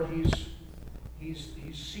 Lord, he's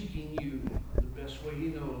seeking you the best way he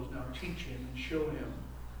knows. Now teach him and show him,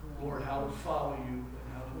 Lord, how to follow you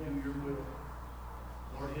and how to do your will.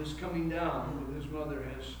 Lord, his coming down with his mother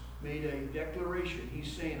has made a declaration.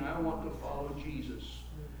 He's saying, I want to follow Jesus.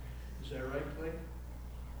 Is that right, Clay?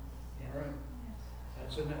 All right.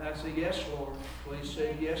 That's a yes, Lord. Clay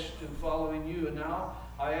said yes to following you. And now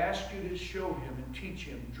I ask you to show him and teach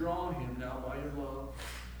him. Draw him now by your love.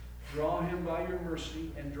 Draw him by your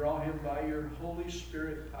mercy. And draw him by your Holy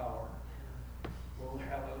Spirit power. Oh,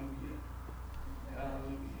 hallelujah.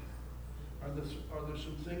 Hallelujah. Are there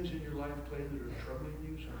some things in your life, Clay, that are troubling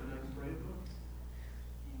you? Something I can pray about?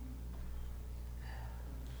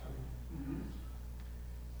 Mm-hmm.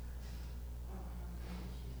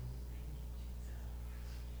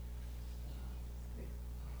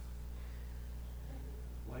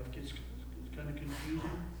 Life gets kind of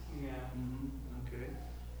confusing? Yeah. Mm-hmm. Okay.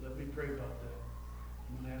 Let me pray about that.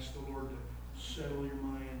 I'm going to ask the Lord to settle your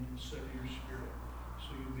mind and settle your spirit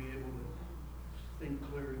so you'll be able to think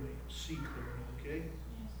clearly, see clearly, okay?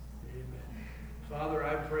 Yes. Amen. Father,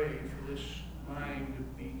 I pray for this mind to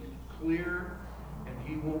be clear, and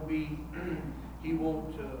he won't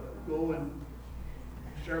go in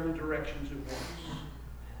several directions at once.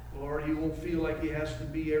 Lord, he won't feel like he has to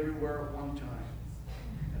be everywhere at one time.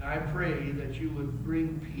 And I pray that you would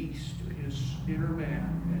bring peace to his inner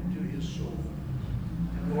man and to his soul.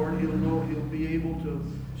 And Lord, he'll be able to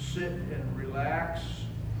sit and relax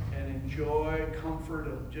and enjoy comfort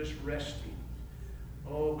of just resting.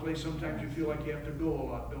 Oh, Clay, sometimes you feel like you have to go a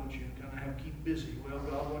lot, don't you? Kind of have to keep busy. Well,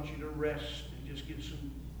 God wants you to rest and just get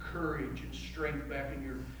some courage and strength back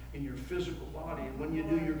in your physical body. And when you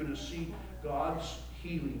do, you're going to see God's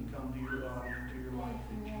healing come to your body and to your life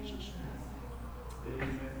in Jesus' name.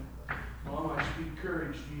 Amen. Mom, I speak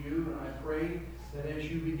courage to you, and I pray that as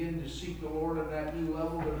you begin to seek the Lord at that new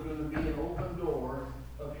level, there's going to be an open door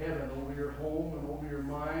of heaven over your home and over your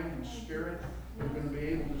mind and spirit. You're going to be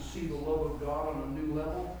able to see the love of God on a new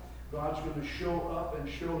level. God's going to show up and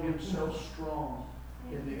show himself strong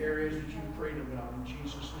in the areas that you prayed about in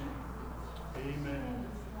Jesus' name. Amen.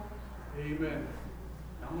 Amen.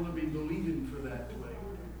 I'm going to be believing for that today.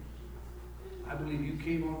 I believe you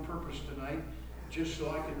came on purpose tonight just so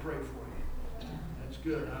I could pray for you. That's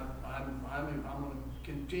good. I'm going to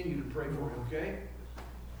continue to pray for you, okay?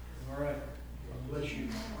 All right. Bless you.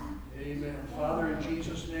 Amen. Father, in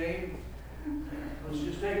Jesus' name, let's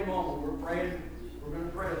just take a moment. We're praying. We're going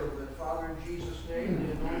to pray a little bit. Father, in Jesus' name,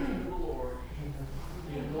 the anointing of the Lord.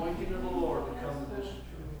 The anointing of the Lord to come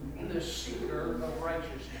to this seeker of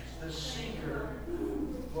righteousness. This seeker.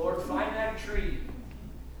 Lord, find that tree.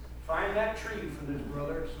 Find that tree for this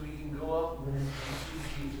brother so he can go up and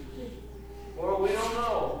see Jesus. Lord, we don't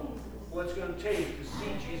know what it's going to take to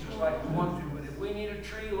see Jesus like we want to, but if we need a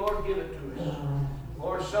tree, Lord, give it to us.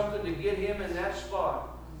 Lord, something to get him in that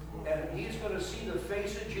spot. And he's going to see the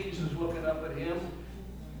face of Jesus looking up at him.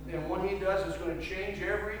 And what he does is going to change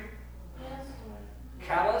every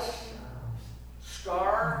callous,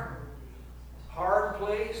 scar, hard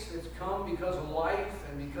place that's come because of life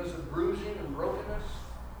and because of bruising and brokenness.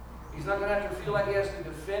 He's not going to have to feel like he has to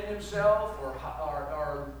defend himself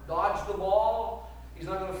or dodge the ball. He's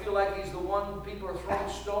not going to feel like he's the one people are throwing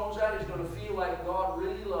stones at. He's going to feel like God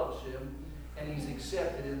really loves him and he's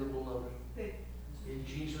accepted in the beloved. In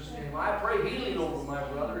Jesus' name. I pray healing over my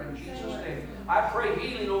brother in Jesus' name. I pray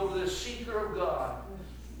healing over this seeker of God.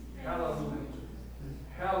 Hallelujah.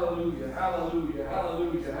 Hallelujah. Hallelujah.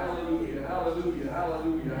 Hallelujah. Hallelujah. Hallelujah.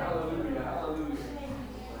 Hallelujah. Hallelujah. Hallelujah.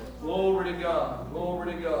 Glory to God.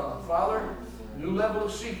 Glory to God. Father, new level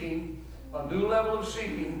of seeking. A new level of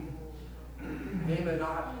seeking. Amen.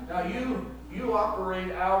 Now you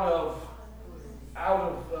operate out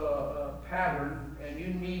of pattern, and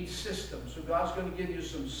you need system. So God's going to give you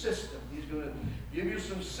some system. He's going to give you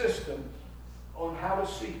some system on how to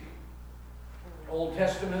seek. Old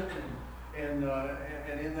Testament and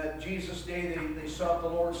in that Jesus day they sought the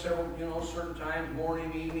Lord several certain times,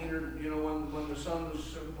 morning, evening, or when the sun was a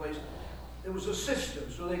certain place. It was a system,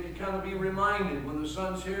 so they could kind of be reminded when the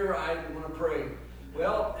sun's here, I want to pray.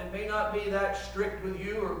 Well, it may not be that strict with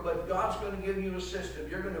you, but God's going to give you a system.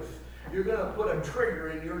 You're going to put a trigger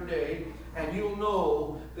in your day, and you'll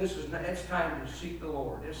know it's time to seek the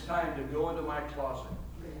Lord. It's time to go into my closet.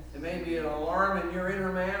 It may be an alarm in your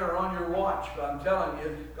inner man or on your watch, but I'm telling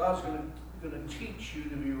you, God's going to teach you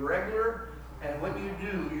to be regular. And when you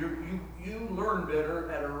do, you learn better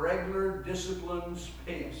at a regular, disciplined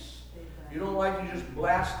pace. You don't like to just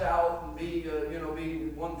blast out and be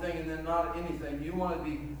one thing and then not anything. You want to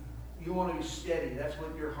be steady. That's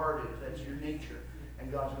what your heart is. That's your nature.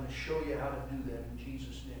 And God's going to show you how to do that in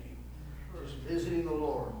Jesus' name. Just visiting the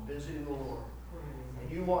Lord, visiting the Lord.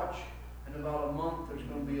 And you watch. In about a month, there's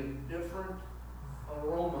going to be a different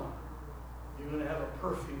aroma. You're going to have a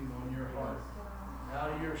perfume on your heart.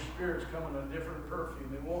 Out of your spirit's coming a different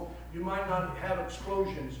perfume. You might not have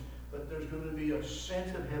explosions, but there's going to be a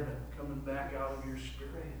scent of heaven coming back out of your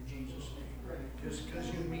spirit in Jesus' name. Just because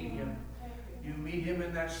you meet him. You meet him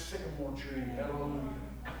in that sycamore tree. Hallelujah.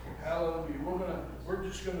 Hallelujah. We're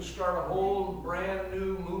just going to start a whole brand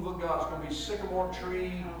new move of God. It's going to be sycamore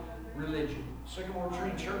tree religion. Sycamore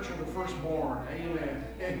tree church of the firstborn. Amen.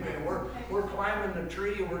 Amen. We're climbing the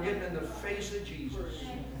tree and we're getting in the face of Jesus.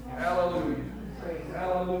 Hallelujah.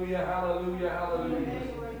 Hallelujah. Hallelujah. Hallelujah.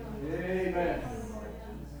 Amen.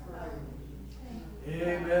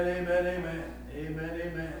 Amen. Amen. Amen. Amen.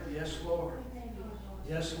 Amen. Yes, Lord.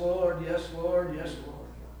 Yes, Lord. Yes, Lord. Yes, Lord.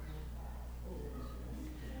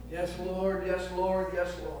 Yes, Lord. Yes, Lord.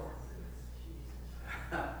 Yes, Lord.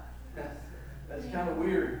 That's kind of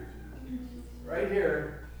weird. Right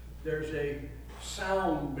here, there's a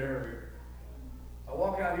sound barrier. I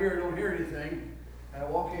walk out here, I don't hear anything. I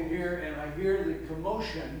walk in here and I hear the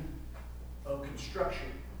commotion of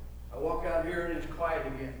construction. I walk out here and it's quiet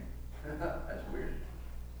again. That's weird.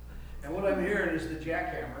 And what I'm hearing is the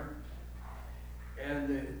jackhammer and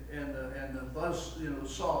the buzz, the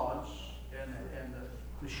saws and the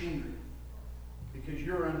machinery, because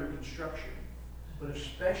you're under construction. But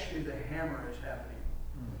especially the hammer is happening.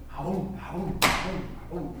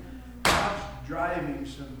 God's driving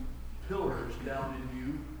some pillars down in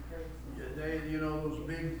you. They, those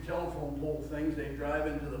big telephone pole things, they drive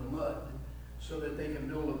into the mud so that they can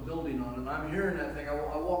build a building on it. And I'm hearing that thing. I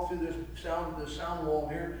walk through the sound wall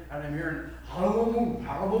here, and I'm hearing hallelujah,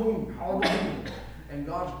 hallelujah, hallelujah. And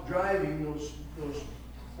God's driving those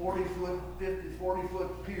 40-foot, 50,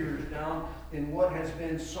 40-foot piers down in what has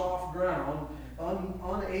been soft ground,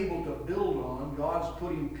 unable to build on. God's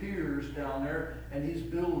putting piers down there, and he's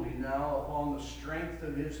building now upon the strength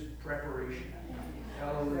of his preparation.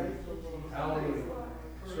 Hallelujah. Hallelujah.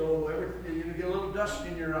 So you get a little dust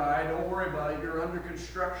in your eye, don't worry about it. You're under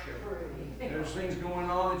construction. There's things going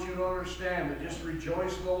on that you don't understand, but just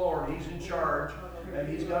rejoice in the Lord. He's in charge, and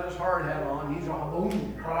he's got his hard hat on. He's on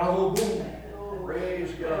boom, boom.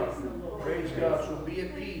 Praise God. Praise God. So be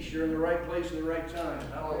at peace. You're in the right place at the right time.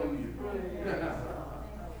 Hallelujah.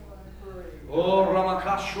 Oh,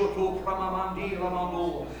 Ramakashoto Pramamandi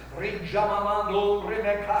Ramando, Rijamamando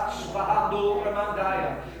Remekats Bahando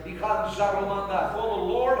Ramandaya, Ikanzaromanda. For the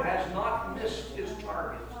Lord has not missed his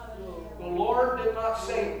target. The Lord did not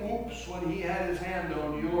say oops when he had his hand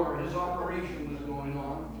on you or his operation was going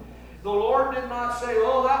on. The Lord did not say,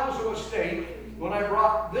 oh, that was a mistake when I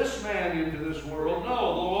brought this man into this world. No,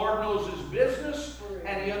 the Lord knows his business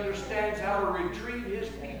and he understands how to retrieve his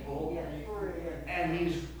people. And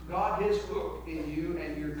he's got his hook in you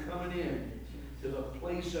and you're coming in to the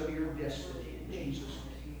place of your destiny in Jesus'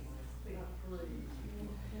 name.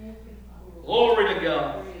 Glory to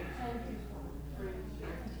God.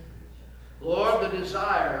 Lord, the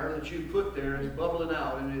desire that you put there is bubbling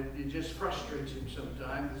out, and it just frustrates him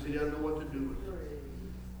sometimes because he doesn't know what to do with it.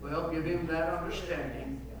 Well, give him that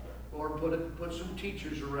understanding. Lord, put some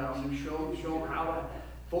teachers around him, show him how to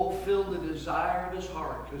fulfill the desire of his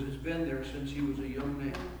heart, because it's been there since he was a young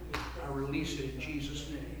man. I release it in Jesus'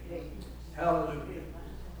 name. Hallelujah.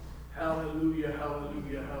 Hallelujah,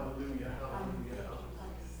 hallelujah, hallelujah, hallelujah.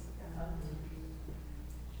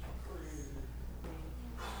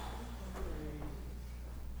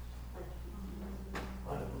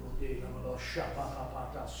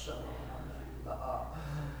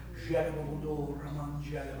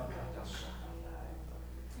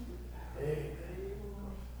 Amen.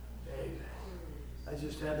 Amen. I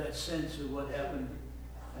just had that sense of what happened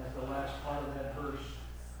at the last part of that verse,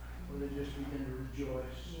 where they just began to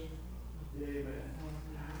rejoice. Amen.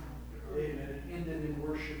 Amen. It ended in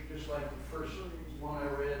worship, just like the first one I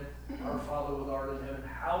read. Our Father who art in heaven,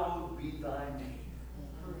 hallowed be thy name.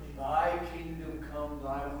 Thy kingdom come,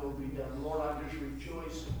 thy will be done. Lord, I'm just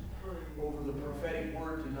rejoicing over the prophetic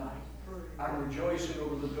word tonight. I'm rejoicing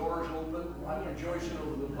over the doors open. I'm rejoicing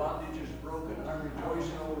over the bondage is broken. I'm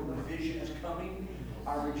rejoicing over the visions coming.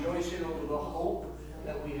 I'm rejoicing over the hope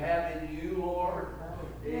that we have in you, Lord.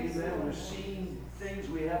 Amen. We're seeing things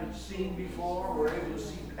we haven't seen before. We're able to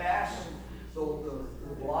see past the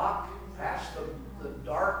block, past the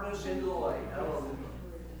darkness into the light. Hallelujah.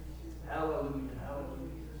 Hallelujah.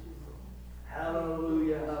 Hallelujah.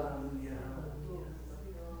 Hallelujah. Hallelujah.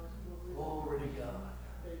 Glory to God.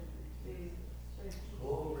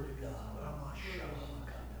 Glory to God.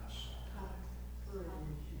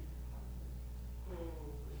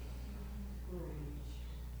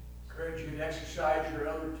 Encourage you to exercise your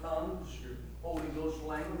other tongues, your Holy Ghost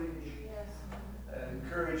language.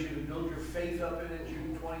 Encourage you to build your faith up in it.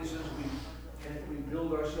 Jude 20 says we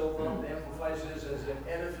build ourselves up. The Amplified says as an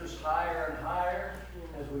edifice higher and higher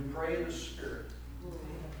as we pray in the Spirit. I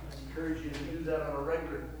encourage you to do that on a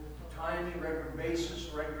regular timing, regular basis,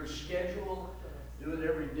 regular schedule. Do it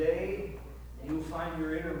every day. And you'll find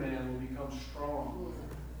your inner man will become strong.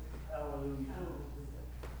 Hallelujah.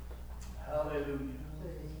 Hallelujah.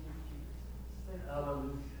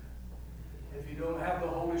 Hallelujah. If you don't have the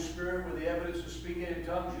Holy Spirit with the evidence of speaking in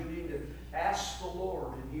tongues, you need to ask the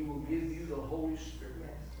Lord, and He will give you the Holy Spirit.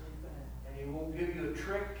 And He won't give you a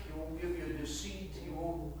trick. He won't give you a deceit. He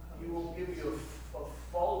won't give you a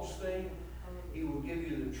false thing. He will give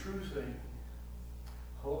you the true thing.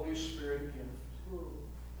 Holy Spirit gift.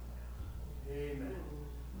 Amen.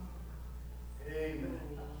 Amen.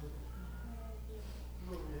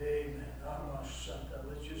 Amen.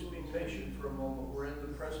 Let's just be patient for a moment. We're in the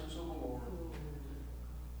presence of the Lord.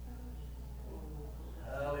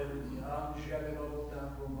 Hallelujah.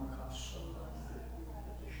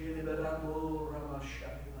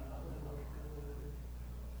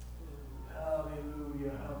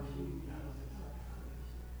 Hallelujah. Hallelujah.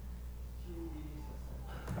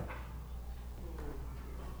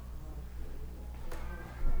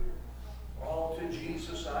 All to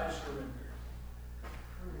Jesus I surrender.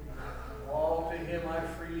 All to Him I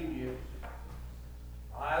freely give.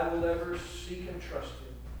 I will ever seek and trust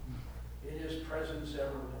Him. In His presence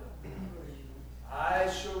ever live. I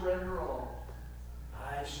surrender all.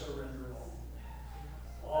 I surrender all.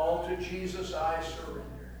 All to Jesus I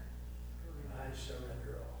surrender. I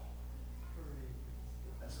surrender all.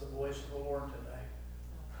 That's the voice of the Lord tonight.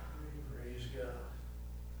 Praise God.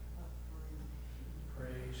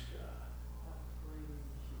 Praise God.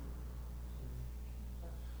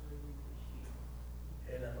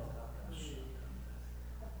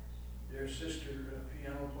 Dear sister,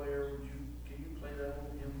 piano player, can you play that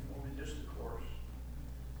old hymn for me, just the chorus?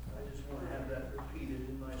 I just want to have that repeated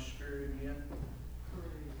in my spirit again.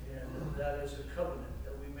 And that is a covenant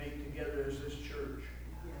that we make together as this church.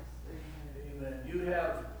 Amen. You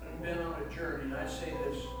have been on a journey, and I say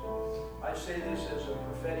this as a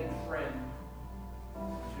prophetic friend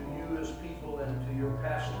to you as people and to your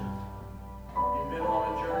pastor. You've been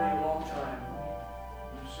on a journey a long time.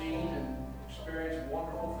 You've seen and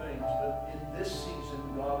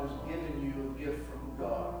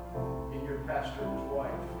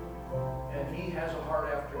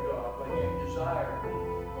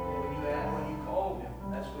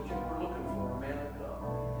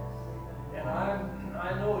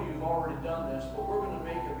but we're going to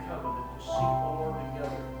make a covenant to seek the Lord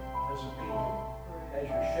together as a people. As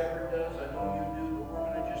your shepherd does, I know you do, but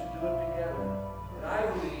we're going to just do it together. And I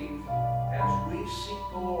believe as we seek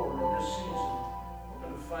the Lord in this season, we're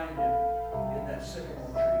going to find Him in that sycamore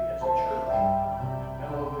tree as a church.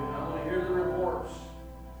 Hallelujah. I want to hear the reports.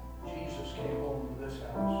 Jesus came home to this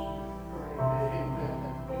house. Amen.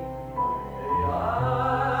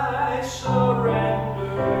 I surrender.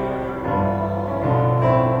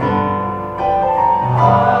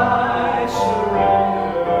 I surrender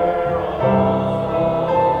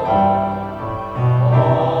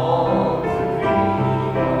all to Thee,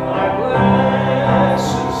 my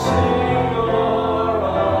blessed Savior.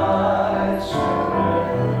 I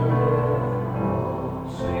surrender.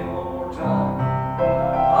 Sing it one more time.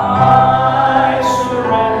 I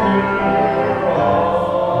surrender all.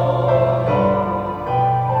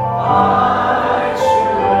 I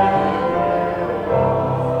surrender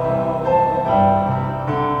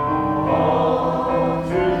all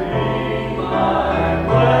to Thee, my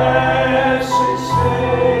blessed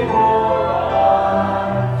Savior. I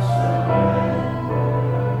surrender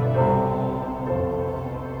all.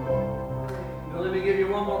 Now let me give you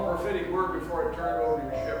one more prophetic word before I turn it over to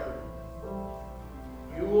your shepherd.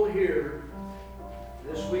 You will hear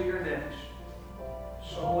this week or next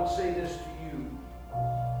someone say this to you,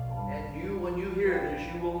 and you, when you hear this,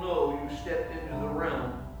 you will know you stepped into the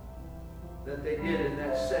realm that they did in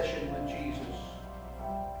that session with Jesus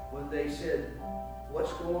when they said,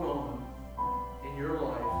 what's going on in your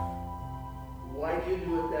life? Why do you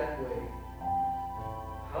do it that way?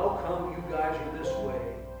 How come you guys are this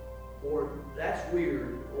way? Or that's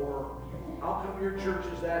weird, or how come your church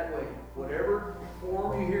is that way? Whatever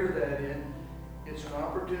form you hear that in, it's an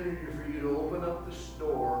opportunity for you to open up the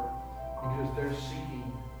store because they're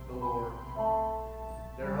seeking the Lord.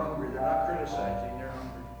 They're hungry. They're not criticizing. They're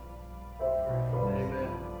hungry. Amen.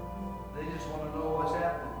 They just want to know what's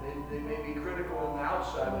happening. They may be critical on the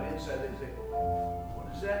outside, but inside they say, what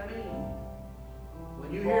does that mean? When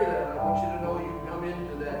you hear that, I want you to know you come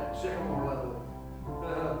into that sycamore level.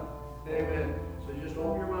 Amen. So just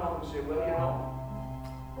open your mouth and say, well, you know,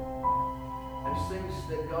 there's things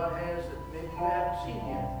that God has that maybe you haven't seen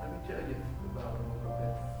yet. Let me tell you about it a little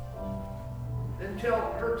bit. Then tell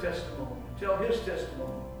her testimony. Tell his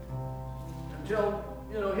testimony. And tell,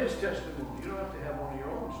 his testimony. You don't have to have one of your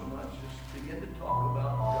own so much. Just begin to talk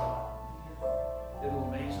about God. It'll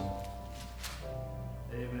amaze them.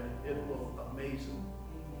 Amen. It will amaze them.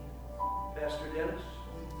 Pastor Dennis.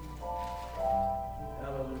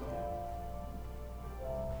 Hallelujah.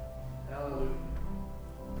 Hallelujah.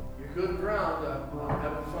 You're good ground. I'm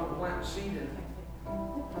having fun planting seed in it.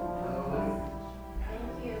 Hallelujah.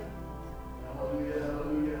 Thank you. Hallelujah,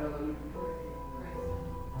 hallelujah, hallelujah.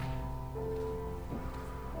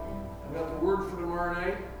 I've got the word for tomorrow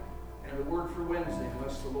night and the word for Wednesday,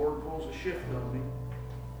 unless the Lord pulls a shift on me.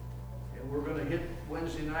 And we're going to hit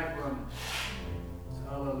Wednesday night running.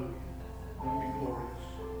 Hallelujah. It's going to be glorious.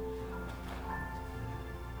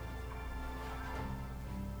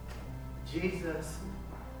 Jesus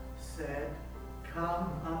said, come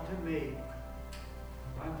unto me.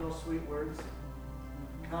 Aren't those sweet words?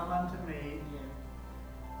 Come unto me,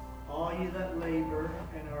 all you that labor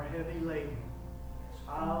and are heavy laden,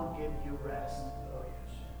 I'll give you rest. Oh,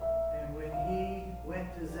 yes. And when he went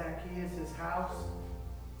to Zacchaeus' house,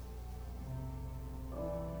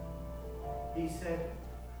 he said,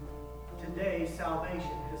 today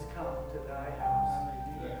salvation has come to thy house.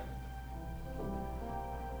 Yeah.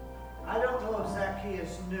 I don't know if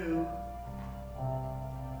Zacchaeus knew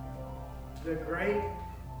the great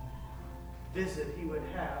visit he would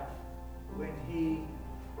have when he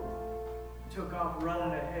took off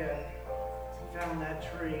running ahead, found that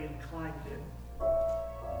tree and climbed it.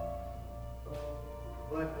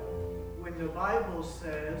 But when the Bible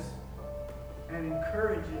says and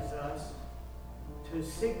encourages us to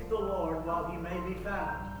seek the Lord while he may be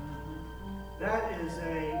found, that is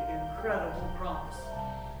an incredible promise.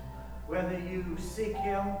 Whether you seek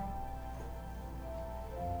him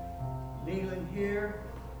kneeling here,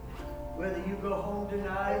 whether you go home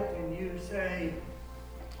tonight and you say,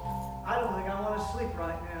 I don't think I want to sleep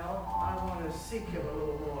right now. I want to seek him a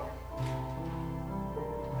little more.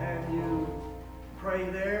 And you pray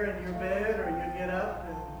there in your bed, or you get up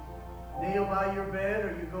and kneel by your bed,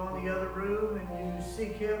 or you go in the other room and you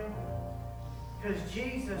seek him. Because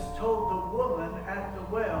Jesus told the woman at the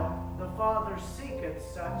well, the Father seeketh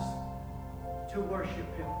such to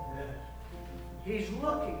worship him. Yes. He's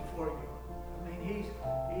looking for you. I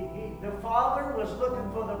mean, the Father was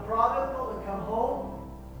looking for the prodigal to come home.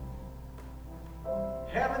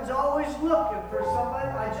 Heaven's always looking for somebody.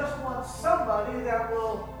 I just want somebody that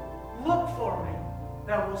will look for me,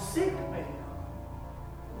 that will seek me.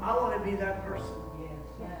 I want to be that person.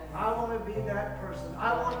 I want to be that person.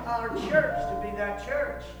 I want our church to be that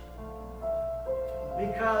church.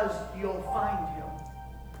 Because you'll find Him.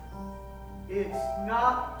 It's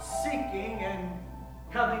not seeking and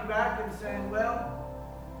coming back and saying, well,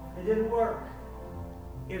 it didn't work.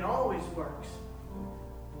 It always works.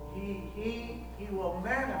 He will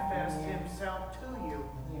manifest Himself to you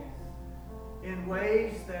in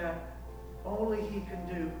ways that only He can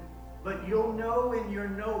do. But you'll know in your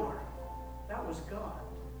knower, that was God.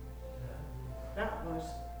 That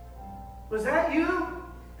was that you?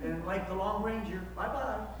 And like the Long Ranger,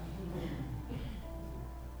 bye-bye.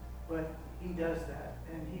 But He does that,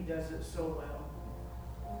 and He does it so well.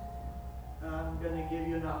 I'm going to give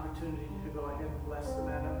you an opportunity to go ahead and bless the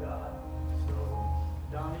man of God. So,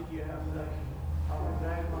 Donnie, do you have the offering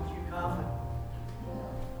bag? Why don't you come?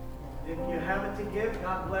 If you have it to give,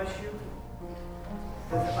 God bless you.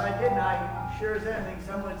 Because if I didn't, I sure as anything,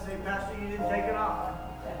 someone would say, Pastor, you didn't take it off.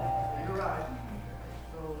 You're right.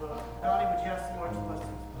 So, Donnie, would you have some words of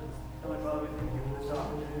blessings, please? Heavenly Father, we thank you for this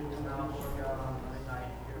opportunity to now, Lord God, on Monday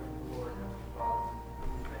night here with the Lord, Heavenly Father.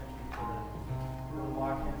 We thank you for the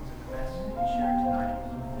walk-ins and the message that you shared tonight.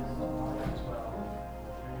 This is all as well.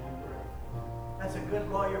 That's a good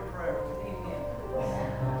lawyer prayer. Amen.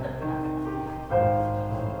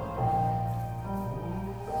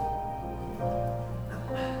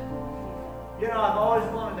 You know, I've always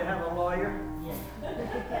wanted to have a lawyer.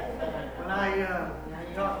 When I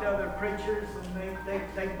talk to other preachers and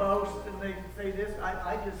they boast and they say this, I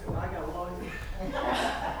got a lawyer. I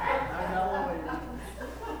got lawyers.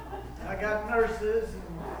 I got nurses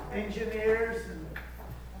and engineers and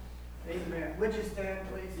amen. Would you stand,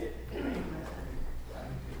 please? Amen.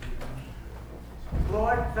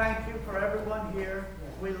 Lord, thank you for everyone here.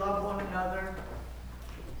 We love one another.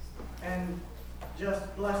 And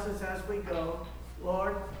just bless us as we go.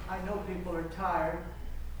 Lord, I know people are tired,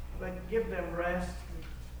 but give them rest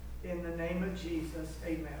in the name of Jesus.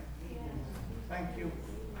 Amen. Thank you.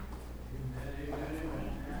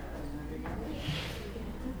 Amen.